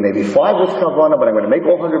Kavanah. It'll be maybe 5 with Kavanah, but I'm going to make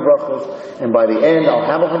all 100 brachas. And by the end, I'll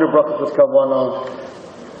have 100 brachas with Kavanah.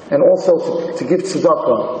 And also to give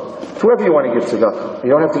tzedakah. To whoever you want to give tzedakah. You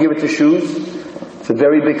don't have to give it to shoes. It's a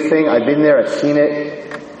very big thing. I've been there. I've seen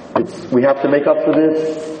it. We have to make up for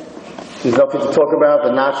this. There's nothing to talk about.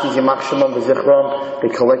 The Nazis, Yimach Shemam v'Zichram, they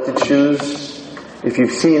collected shoes. If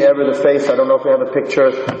you've seen ever the face, I don't know if we have a picture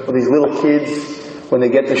of these little kids when they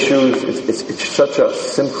get the shoes. It's such a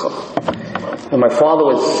simcha. And my father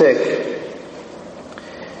was sick.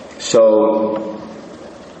 So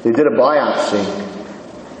they did a biopsy.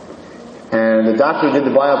 And the doctor who did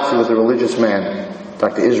the biopsy was a religious man,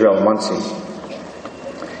 Dr. Israel Muncie.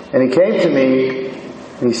 And he came to me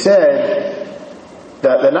and he said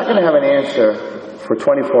that they're not going to have an answer for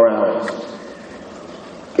 24 hours.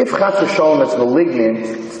 If Chas v'Sholom is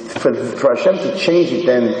malignant, for Hashem to change it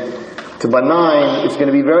then to benign, it's going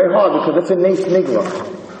to be very hard because that's a Nes Nigla.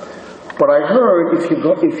 But I heard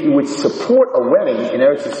if you would support a wedding in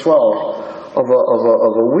Eretz Yisrael of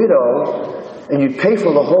a widow, and you'd pay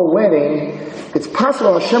for the whole wedding, it's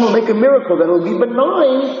possible Hashem will make a miracle that will be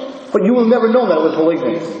benign, but you will never know that it was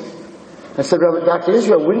malignant. I said, Rabbi Dr.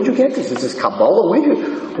 Israel, where did you get this? Is this Kabbalah?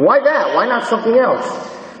 Why that? Why not something else?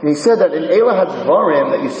 And he said that in Elah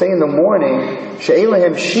HaDvarim, that you say in the morning,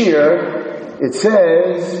 She'elahem Shir, it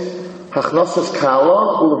says, Hachnosas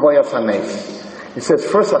Kala Ulevoyas Hames. It says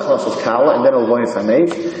first Hachnosas Kala and then Ulevoyas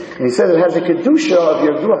Hames. And he said it has a Kedusha of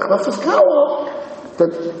Yerdu Hachnosas Kala,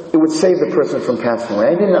 that it would save the person from passing away.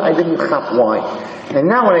 I didn't chap why. And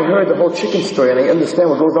now when I heard the whole chicken story and I understand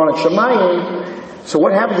what goes on in Shemayim, so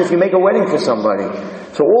what happens if you make a wedding for somebody?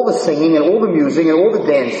 So all the singing and all the music and all the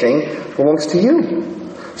dancing belongs to you.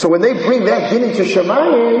 So when they bring that din into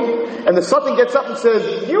Shemayim, and the Sultan gets up and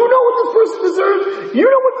says, you know what this person deserves? You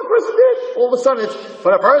know what this person did? All of a sudden it's,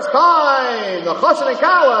 for the first time, the Chassan and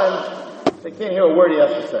Kala, and they can't hear a word he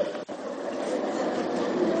has to say.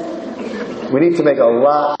 We need to make a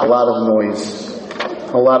lot of noise.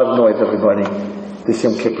 A lot of noise, everybody, this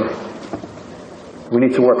Yom Kippur. We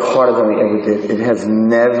need to work harder than we ever did. It has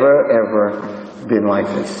never, ever been like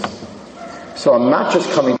this. So I'm not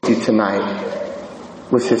just coming to you tonight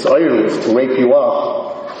with this oirus to wake you up.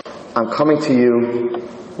 I'm coming to you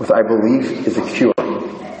with, I believe, is a cure.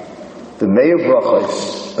 The Meir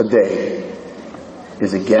Brachos, a day,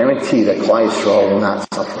 is a guarantee that Klal Yisrael will not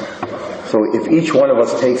suffer. So if each one of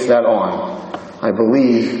us takes that on, I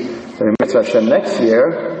believe that in Mitzvah Hashem next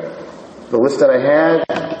year, the list that I had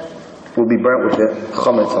will be burnt with the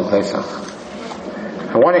Chometz on Pesach.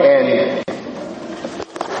 I want to end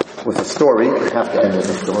with a story. I have to end with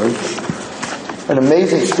a story. An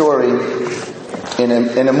amazing story in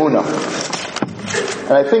Emunah.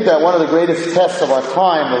 And I think that one of the greatest tests of our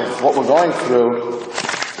time of what we're going through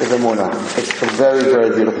is Emunah. It's a very, very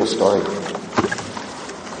beautiful story.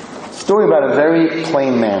 Story about a very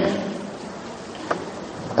plain man.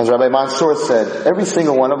 As Rabbi Mansour said, every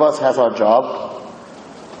single one of us has our job.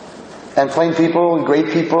 And plain people and great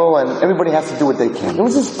people and everybody has to do what they can. There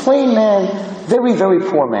was this plain man, very, very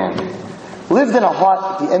poor man, lived in a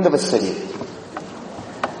hut at the end of a city.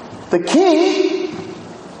 The king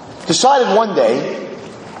decided one day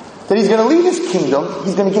that he's going to leave his kingdom,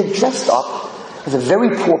 he's going to get dressed up as a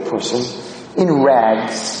very poor person in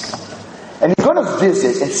rags, and he's going to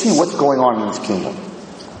visit and see what's going on in his kingdom.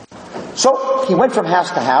 So he went from house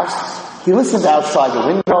to house. He listened outside the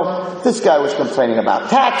window. This guy was complaining about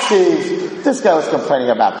taxes. This guy was complaining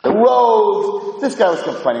about the roads. This guy was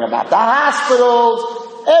complaining about the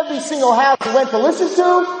hospitals. Every single house he went to listen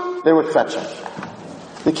to, they would fetch him.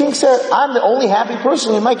 The king said, I'm the only happy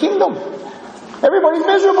person in my kingdom. Everybody's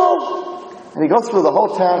miserable. And he goes through the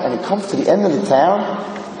whole town and he comes to the end of the town.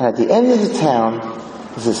 And at the end of the town,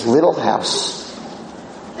 There's this little house.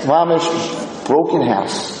 Mamish, broken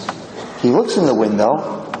house. He looks in the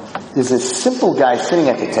window. There's this simple guy sitting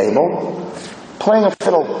at the table, playing a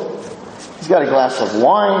fiddle. He's got a glass of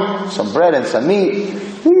wine, some bread and some meat.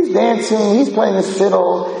 He's dancing, he's playing this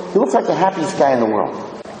fiddle. He looks like the happiest guy in the world.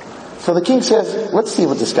 So the king says, let's see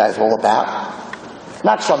what this guy's all about.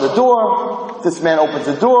 Knocks on the door. This man opens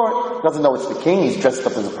the door. Doesn't know it's the king. He's dressed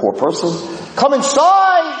up as a poor person. Come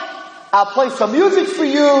inside. I'll play some music for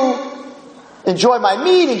you. Enjoy my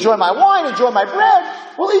meat, enjoy my wine, enjoy my bread.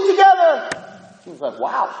 We'll eat together. He's like,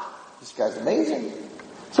 wow, this guy's amazing.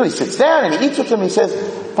 So he sits down and he eats with him. He says,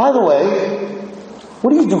 by the way,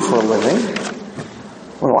 what do you do for a living?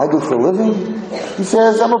 What do I do for a living? He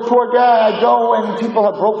says, I'm a poor guy. I go and people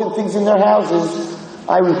have broken things in their houses.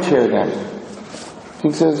 I repair them.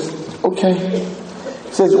 He says, okay.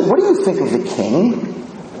 He says, what do you think of the king?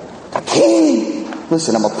 The king?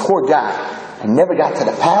 Listen, I'm a poor guy. I never got to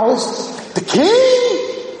the palace. The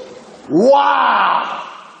king? Wow!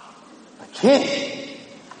 The king.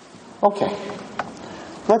 Okay.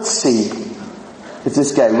 Let's see if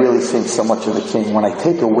this guy really thinks so much of the king when I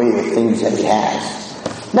take away the things that he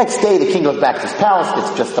has. Next day, the king goes back to his palace,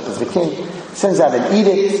 gets dressed up as the king, sends out an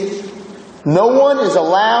edict. No one is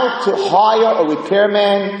allowed to hire a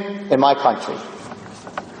repairman in my country.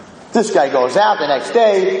 This guy goes out the next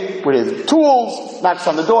day with his tools, knocks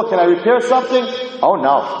on the door. Can I repair something? Oh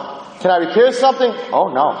no. Can I repair something? Oh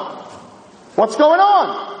no. What's going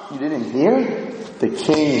on? You didn't hear? The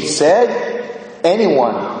king said,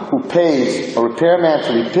 anyone who pays a repairman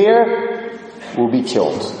to repair will be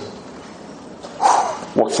killed.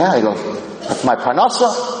 Walks out, he goes, that's my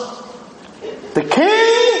parnasa. The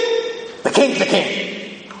king? The king's the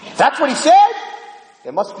king. That's what he said?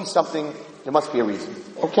 There must be something, there must be a reason.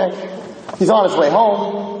 Okay. He's on his way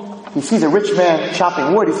home. He sees a rich man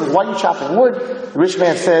chopping wood. He says, why are you chopping wood? The rich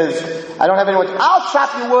man says, I don't have anyone. I'll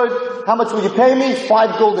chop your wood. How much will you pay me?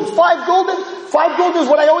 5 gulden. 5 gulden? 5 gulden is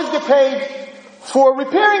what I always get paid for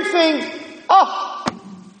repairing things. Oh,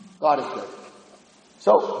 God is good.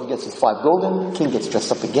 So he gets his 5 gulden. King gets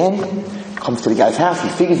dressed up again. Comes to the guy's house. He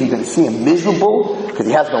figures he's going to see him miserable because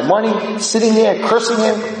he has no money. Sitting there, cursing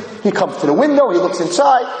him. He comes to the window. He looks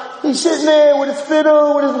inside. He's sitting there with his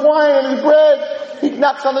fiddle, with his wine and his bread. He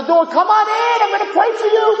knocks on the door. Come on in. I'm going to play for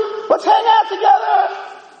you. Let's hang out together.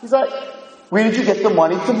 He's like, where did you get the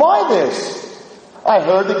money to buy this? I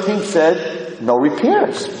heard the king said no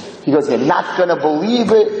repairs. He goes, you're not going to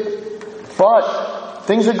believe it, but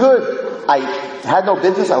things are good. I had no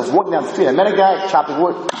business. I was walking down the street. I met a guy chopping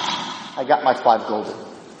wood. I got my 5 gulden.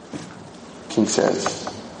 King says,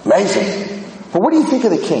 amazing. But what do you think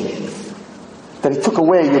of the king? That he took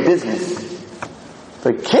away your business.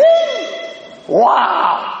 The king?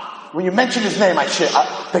 Wow! When you mention his name, I shit.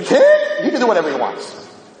 The king? He can do whatever he wants.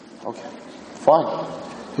 Okay, fine.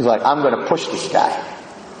 He's like, I'm going to push this guy.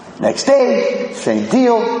 Next day, same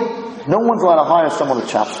deal. No one's allowed to hire someone who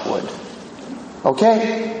chops wood.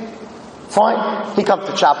 Okay? Fine. He comes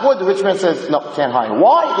to chop wood. The rich man says, no, can't hire.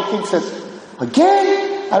 Why? The king says,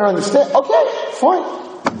 again? I don't understand. Okay, fine.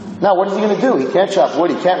 Now, what is he going to do? He can't chop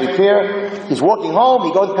wood. He can't repair. He's walking home.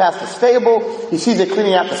 He goes past the stable. He sees they're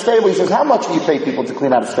cleaning out the stable. He says, how much do you pay people to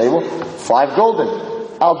clean out a stable? 5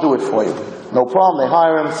 gulden. I'll do it for you. No problem. They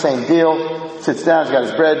hire him. Same deal. Sits down. He's got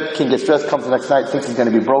his bread. King gets dressed. Comes the next night. Thinks he's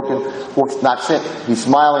going to be broken. Walks, knocks in. He's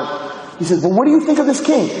smiling. He says, well, what do you think of this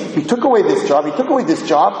king? He took away this job. He took away this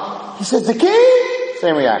job. He says, the king?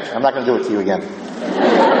 Same reaction. I'm not going to do it to you again.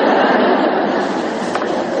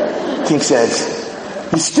 King says,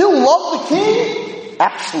 you still love the king?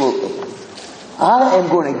 Absolutely. I am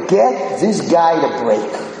going to get this guy to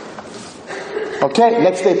break. Okay,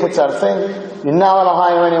 next day puts out a thing. You're not allowed to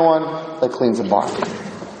hire anyone that cleans a barn.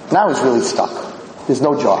 Now he's really stuck. There's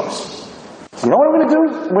no jobs. So you know what I'm going to do?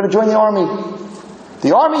 I'm going to join the army.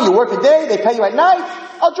 The army, you work a day, they pay you at night.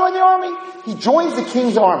 I'll join the army. He joins the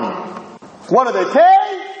king's army. What do they pay?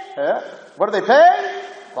 Yeah. What do they pay?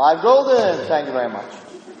 5 gulden. Thank you very much.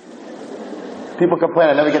 People complain,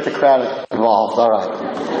 I never get the crowd involved. All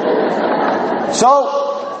right.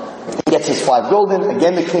 So, he gets his 5 gulden.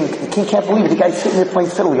 Again, the king can't believe it. The guy's sitting there playing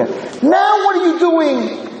fiddle again. Now what are you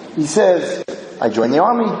doing? He says, I joined the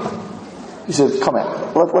army. He says, come in.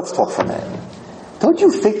 Let's talk for a minute. Don't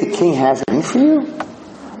you think the king has it in for you?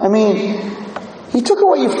 I mean, he took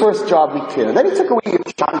away your first job, repair. Then he took away your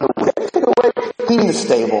job, then he took away cleaning the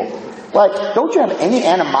stable. Like, don't you have any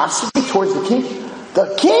animosity towards the king?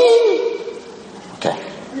 The king! Okay.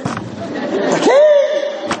 The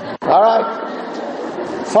king! Alright.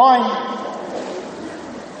 Fine.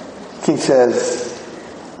 King says,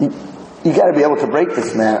 you got to be able to break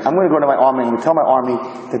this, man. I'm going to go to my army and tell my army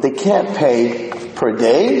that they can't pay per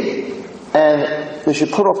day, and they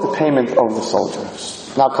should put off the payment of the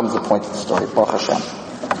soldiers. Now comes the point of the story. Baruch Hashem.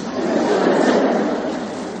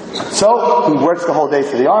 So, he works the whole day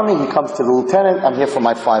for the army. He comes to the lieutenant. I'm here for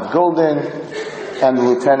my 5 gulden. And the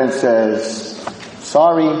lieutenant says,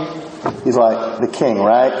 sorry. He's like, the king,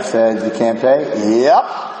 right? Said, you can't pay? Yep.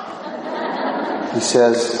 He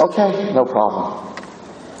says, okay, no problem.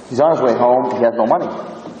 He's on his way home. He has no money.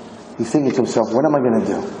 He's thinking to himself, what am I going to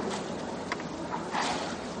do?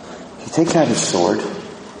 He takes out his sword.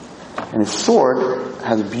 And his sword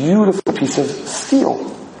has a beautiful piece of steel.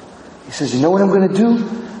 He says, you know what I'm going to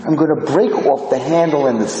do? I'm going to break off the handle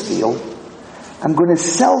and the steel. I'm going to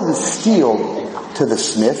sell the steel to the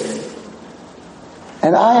smith.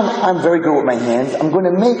 And I'm very good with my hands. I'm going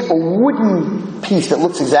to make a wooden piece that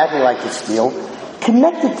looks exactly like the steel,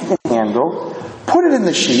 connect it to the handle, put it in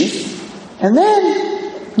the sheath, and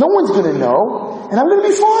then no one's going to know, and I'm going to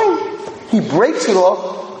be fine. He breaks it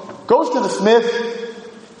off, goes to the smith,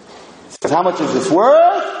 says, how much is this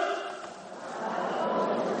worth?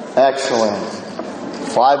 Excellent.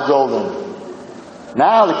 5 gulden.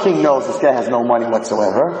 Now the king knows this guy has no money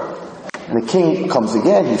whatsoever. And the king comes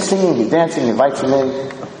again, he's singing, he's dancing, he invites him in.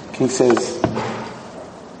 The king says,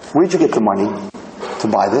 where'd you get the money to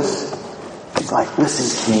buy this? He's like,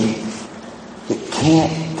 listen, king, you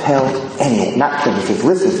can't tell anyone. Not king, he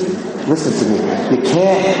says, listen to me. You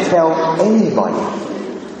can't tell anybody.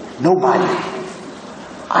 Nobody.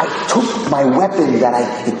 I took my weapon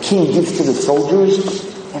that the king gives to the soldiers,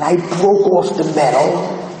 and I broke off the metal,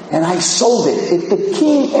 and I sold it. If the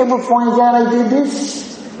king ever finds out I did this,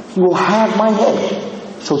 he will have my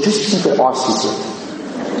head. So just keep it our secret.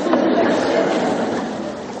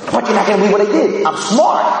 But you're not going to believe what I did. I'm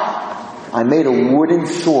smart. I made a wooden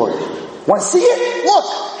sword. Want to see it?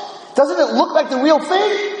 Look. Doesn't it look like the real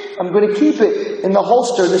thing? I'm going to keep it in the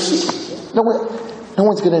holster of the sheath. No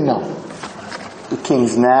one's going to know. The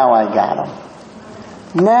king's, now I got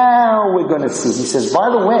him. Now we're going to see. He says, by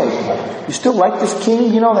the way, you still like this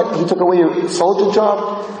king? You know that he took away your soldier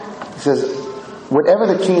job? He says, whatever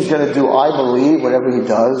the king's going to do, I believe, whatever he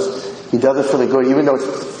does it for the good. Even though it's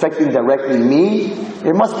affecting directly me,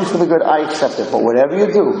 it must be for the good. I accept it. But whatever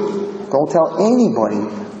you do, don't tell anybody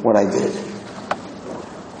what I did.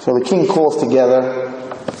 So the king calls together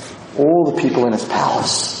all the people in his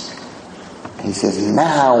palace. And he says,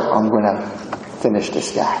 now I'm going to finish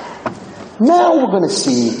this guy. Now we're going to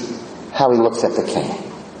see how he looks at the king.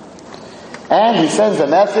 And he sends a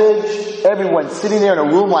message. Everyone's sitting there in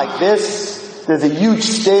a room like this. There's a huge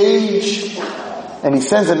stage, and he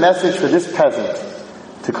sends a message for this peasant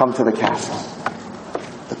to come to the castle.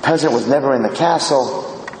 The peasant was never in the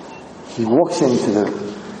castle. He walks into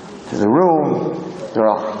the room. There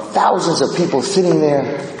are thousands of people sitting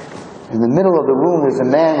there. In the middle of the room there's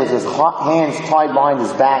a man with his hands tied behind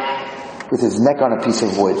his back, with his neck on a piece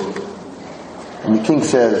of wood. And the king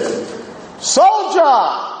says,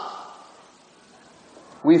 soldier!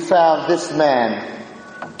 We found this man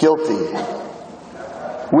guilty.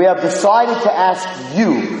 We have decided to ask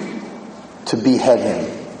you to behead him.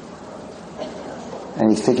 And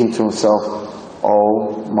he's thinking to himself,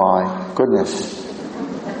 oh my goodness.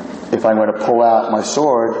 If I'm going to pull out my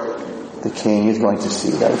sword, the king is going to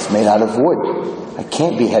see that it's made out of wood. I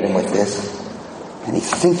can't behead him with this. And he's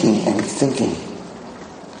thinking and he's thinking.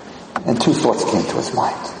 And 2 thoughts came to his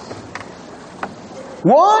mind.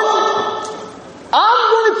 One,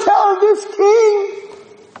 I'm going to tell this king,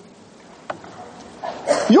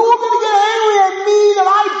 you're going to get angry at me that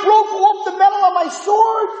I broke off the metal on my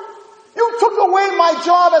sword. You took away my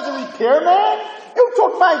job as a repairman. You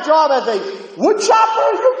took my job as a wood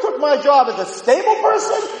chopper. You took my job as a stable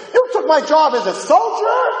person. You took my job as a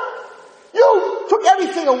soldier. You took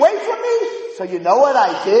everything away from me. So you know what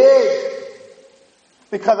I did?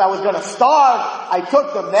 Because I was going to starve, I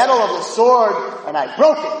took the metal of the sword and I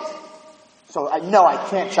broke it. So I know I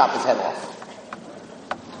can't chop his head off.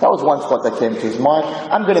 That was one thought that came to his mind.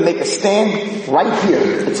 I'm going to make a stand right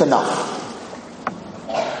here. It's enough.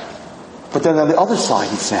 But then on the other side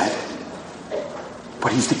he said,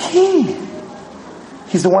 but he's the king.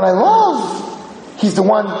 He's the one I love. He's the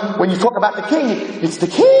one, when you talk about the king, it's the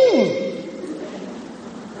king.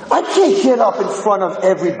 I can't get up in front of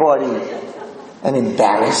everybody and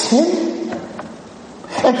embarrass him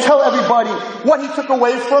and tell everybody what he took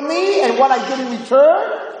away from me and what I did in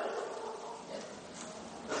return.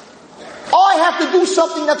 I have to do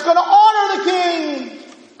something that's going to honor the king.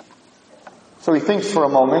 So he thinks for a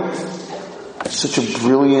moment. Such a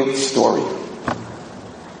brilliant story.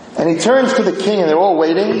 And he turns to the king, and they're all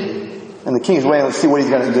waiting. And the king's waiting to see what he's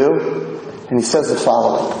going to do. And he says the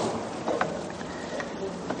following: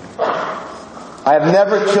 I have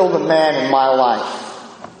never killed a man in my life.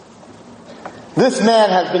 This man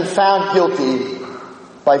has been found guilty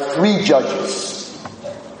by 3 judges.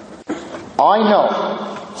 I know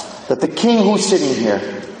that the king who's sitting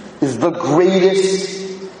here is the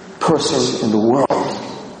greatest person in the world.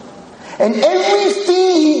 And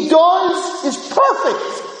everything he does is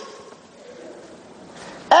perfect.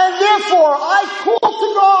 And therefore I call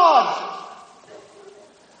to God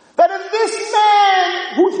that if this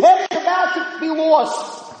man whose head is about to be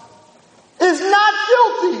lost is not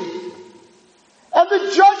guilty, and the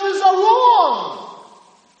judges are wrong,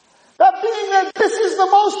 that being that this is the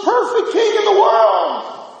most perfect king in the world,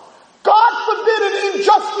 God forbid an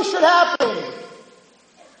injustice should happen.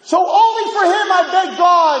 So only for him I beg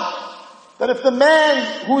God that if the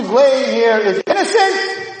man who's laying here is innocent,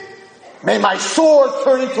 may my sword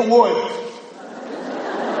turn into wood.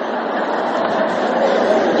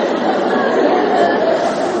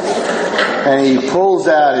 And he pulls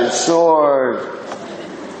out his sword,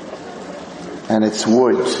 and it's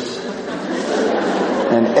wood.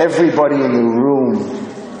 And everybody in the room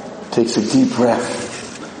takes a deep breath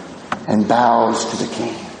and bows to the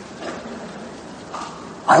king.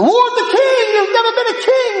 My Lord the King, there's never been a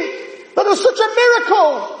king that was such a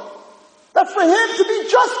miracle that for him to be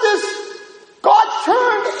justice, God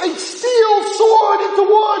turned a steel sword into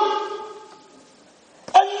wood.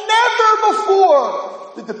 And never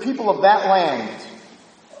before did the people of that land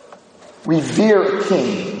revere a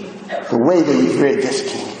king the way they revered this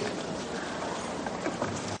king.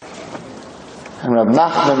 And Rav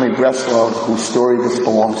Nachman Breslov, whose story this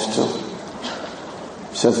belongs to,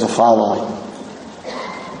 says the following: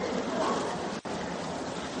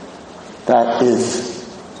 that is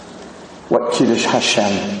what Kiddush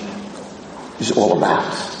Hashem is all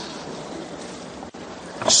about.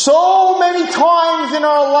 So many times in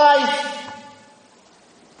our life,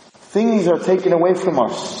 things are taken away from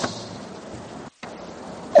us.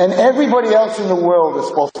 And everybody else in the world is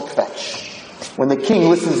supposed to fetch. When the king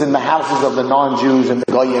listens in the houses of the non-Jews and the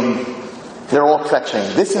Goyim, they're all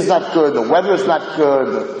fetching. This is not good, the weather is not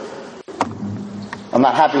good, I'm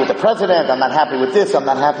not happy with the president, I'm not happy with this, I'm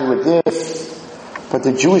not happy with this. But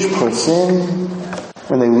the Jewish person,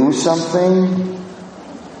 when they lose something,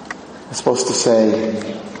 is supposed to say,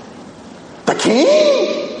 the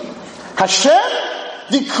king? Hashem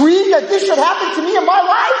decreed that this should happen to me in my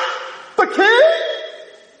life? The king?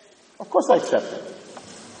 Of course I accept it.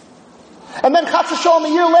 And then Chas v'Shalom, a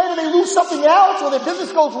year later, they lose something else, or their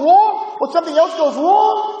business goes wrong, or something else goes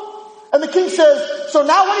wrong. And the king says, so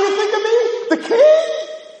now what do you think of me? The king?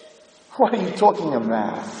 What are you talking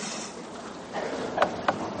about?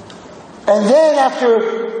 And then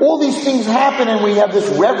after all these things happen and we have this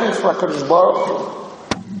reverence for HaKadosh Baruch Hu,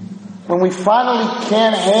 when we finally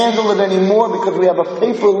can't handle it anymore because we have a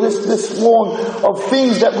paper list this long of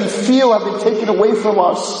things that we feel have been taken away from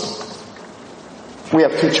us, we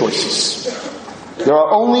have 2 choices. There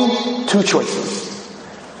are only 2 choices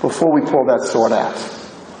before we pull that sword out.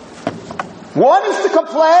 One is to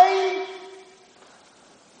complain.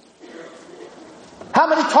 How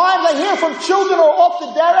many times I hear from children who are off the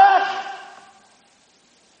derech?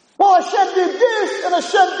 Well, Hashem did this and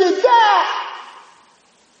Hashem did that.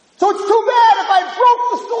 So it's too bad if I broke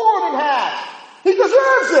the sword in half. He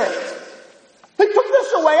deserves it. He took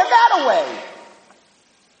this away and that away.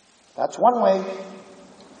 That's one way.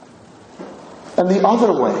 And the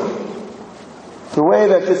other way, the way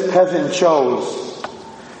that this peasant chose,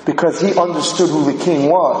 because he understood who the king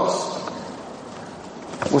was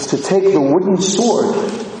to take the wooden sword,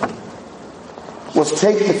 was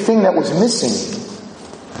take the thing that was missing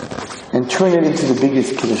and turn it into the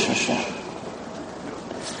biggest Kiddush Hashem.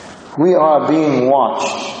 We are being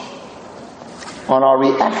watched on our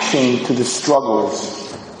reaction to the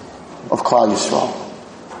struggles of Klal Yisrael.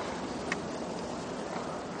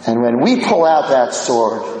 And when we pull out that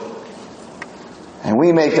sword and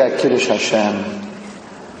we make that Kiddush Hashem,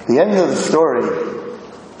 the end of the story,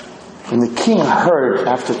 when the king heard,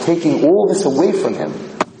 after taking all this away from him,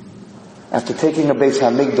 after taking a Beis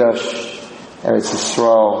HaMikdash, Eretz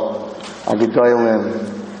Yisrael,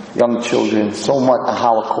 Agedolim, young children, so much a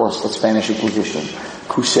Holocaust, the Spanish Inquisition,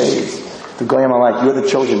 crusades, the Goyim are like, you're the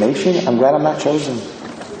chosen nation? I'm glad I'm not chosen.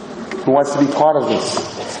 Who wants to be part of this?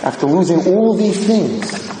 After losing all these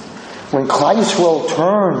things, when Klal Yisrael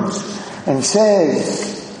turns and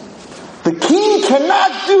says, the king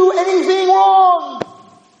cannot do anything wrong.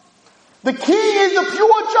 The king is the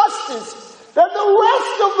pure justice. Then the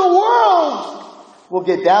rest of the world will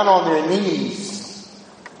get down on their knees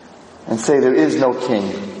and say there is no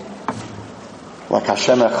king. like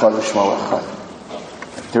Hashem Echad V'Shmo Echad.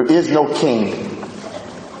 There is no king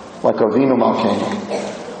like Avinu Malkeinu.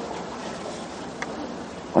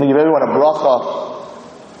 I want to give everyone a bracha.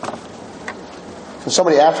 So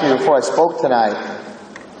somebody asked me before I spoke tonight,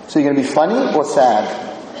 so you're going to be funny or sad?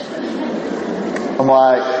 I'm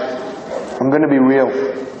like, I'm going to be real.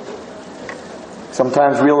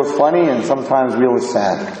 Sometimes real is funny and sometimes real is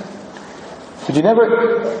sad. But you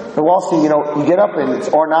never, the Wall Street, you get up and it's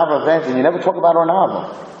Ornava event and you never talk about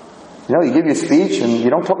Ornava. You give your speech and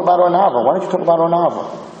you don't talk about Ornava. Why don't you talk about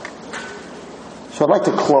Ornava? So I'd like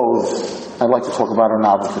to close. I'd like to talk about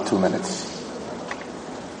Ornava for 2 minutes.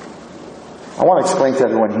 I want to explain to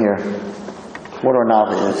everyone here what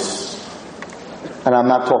Ornava is. And I'm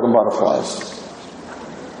not talking butterflies.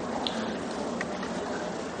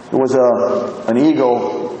 There was an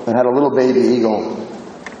eagle that had a little baby eagle.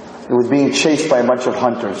 It was being chased by a bunch of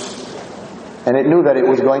hunters. And it knew that it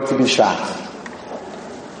was going to be shot.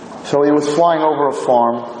 So it was flying over a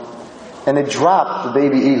farm, and it dropped the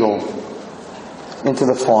baby eagle into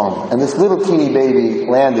the farm. And this little teeny baby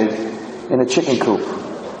landed in a chicken coop.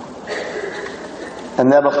 And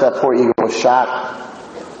Nebuch, that poor eagle, was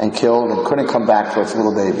shot and killed and couldn't come back for its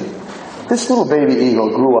little baby. This little baby eagle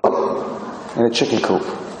grew up in a chicken coop,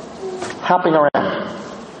 hopping around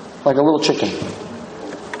like a little chicken.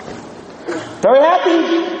 Very happy.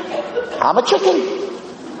 I'm a chicken.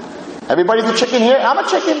 Everybody's a chicken here? I'm a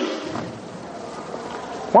chicken.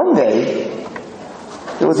 One day,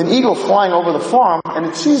 there was an eagle flying over the farm, and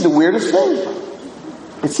it sees the weirdest thing.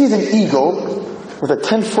 It sees an eagle with a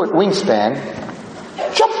 10-foot wingspan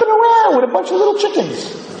jumping around with a bunch of little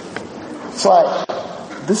chickens. It's like,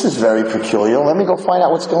 this is very peculiar. Let me go find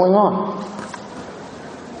out what's going on.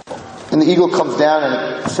 And the eagle comes down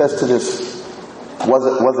and says to this,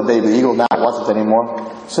 was a baby eagle, now it wasn't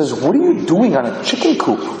anymore, says, what are you doing on a chicken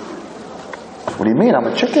coop? What do you mean, I'm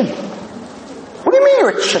a chicken? What do you mean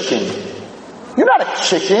you're a chicken? You're not a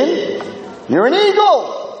chicken. You're an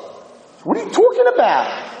eagle. What are you talking about?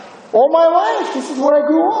 All my life, this is where I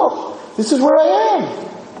grew up. This is where I am.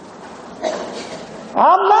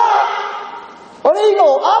 I'm not an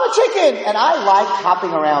eagle. I'm a chicken. And I like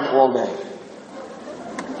hopping around all day.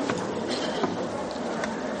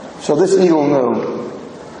 So this eagle knew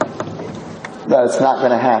that it's not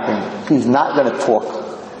going to happen. He's not going to talk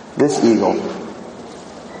this eagle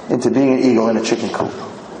into being an eagle in a chicken coop.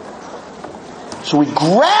 So he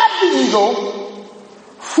grabbed the eagle,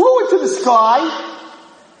 flew into the sky,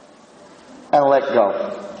 and let go.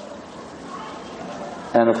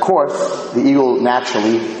 And of course, the eagle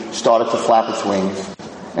naturally started to flap its wings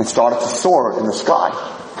and started to soar in the sky.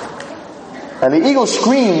 And the eagle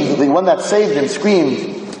screamed, the one that saved him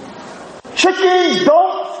screamed, "Chickens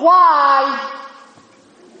don't fly,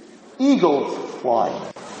 eagles fly."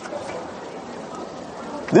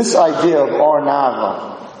 This idea of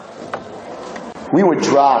Ornava, we were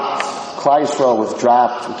dropped. Klal Yisrael was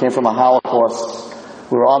dropped. We came from a Holocaust.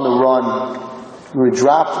 We were on the run. We were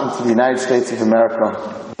dropped into the United States of America,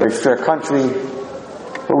 a very fair country,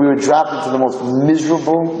 but we were dropped into the most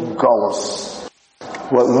miserable gullus.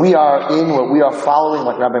 What we are in, what we are following,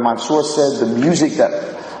 like Rabbi Mansour said, the music that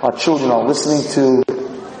our children are listening to,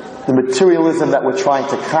 the materialism that we're trying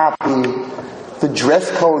to copy, the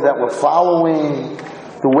dress code that we're following,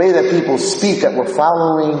 the way that people speak that we're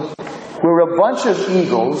following. We're a bunch of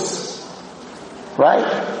eagles, right?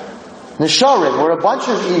 Nisharim, we're a bunch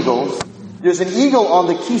of eagles. There's an eagle on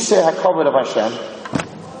the Kisei HaKavod of Hashem.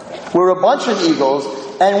 We're a bunch of eagles,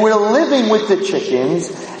 and we're living with the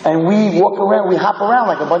chickens, and we walk around, we hop around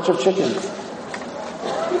like a bunch of chickens.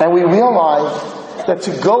 And we realize that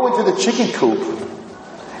to go into the chicken coop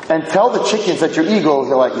and tell the chickens that you're eagles,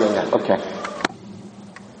 they're like, yeah, okay.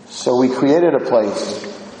 So we created a place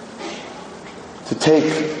to take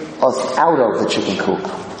us out of the chicken coop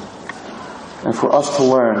and for us to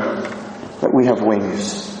learn that we have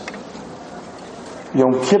wings.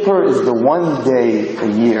 Yom Kippur is the one day a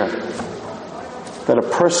year that a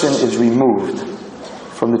person is removed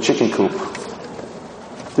from the chicken coop.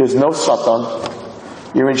 There's no satan.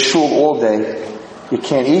 You're in shul all day. You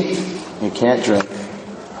can't eat. You can't drink.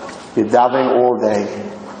 You're davening all day.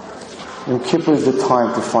 Yom Kippur is the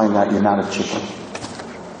time to find out you're not a chicken.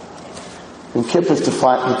 Yom Kippur is the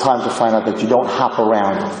time to find out that you don't hop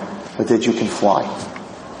around, but that you can fly.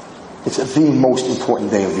 It's the most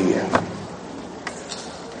important day of the year.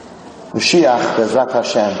 Mashiach, Bezrat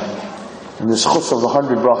Hashem, in the schutz of the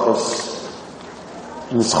 100 brachos,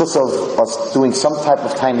 in the schutz of us doing some type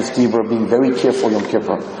of tainis dibur, being very careful Yom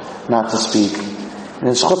Kippur, not to speak. In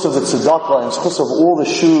the schutz of the tzedakah, in the schutz of all the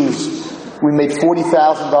shoes, we made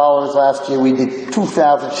 $40,000 last year. We did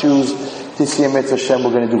 2,000 shoes this year, Mitzvah Hashem,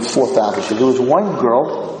 we're going to do 4,000 shoes. There was one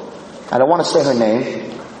girl, I don't want to say her name,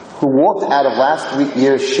 who walked out of last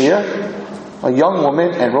year's shir, a young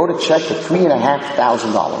woman, and wrote a check for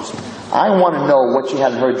 $3,500. I want to know what she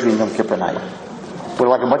had in her dream Yom Kippur night. Were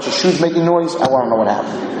like a bunch of shoes making noise? I want to know what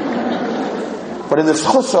happened. But in the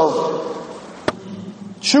schus of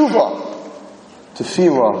tshuva,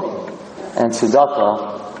 tefillah, and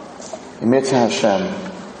tzedakah, in Mitzvah Hashem,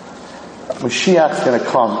 Mashiach's going to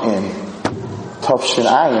come in Tafshin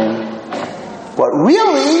Ayin, but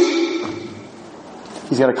really,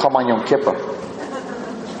 he's going to come on Yom Kippur.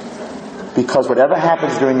 Because whatever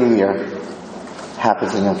happens during the year,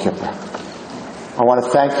 happens in Yom Kippur. I want to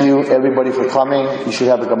thank you, everybody, for coming. You should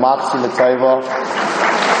have a Gemach Taiva.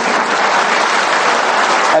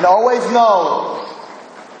 And always know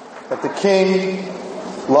that the King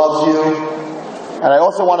loves you. And I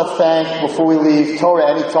also want to thank, before we leave,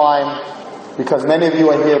 Torah Anytime, because many of you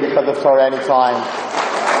are here because of Torah Anytime.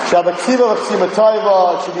 It should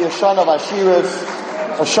be a Shana of Ashiras,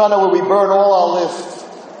 a Shana where we burn all our lists,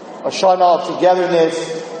 a Shana of togetherness,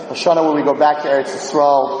 a Shana where we go back to Eretz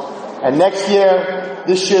Yisrael. And next year,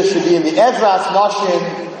 this year should be in the Ezras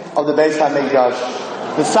Nashim of the Beis HaMikdash.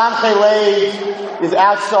 The Samchei Lev is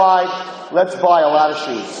outside. Let's buy a lot of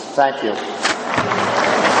shoes. Thank you.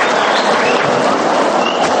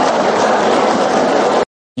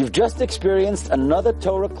 You've just experienced another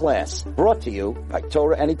Torah class brought to you by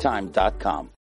TorahAnytime.com.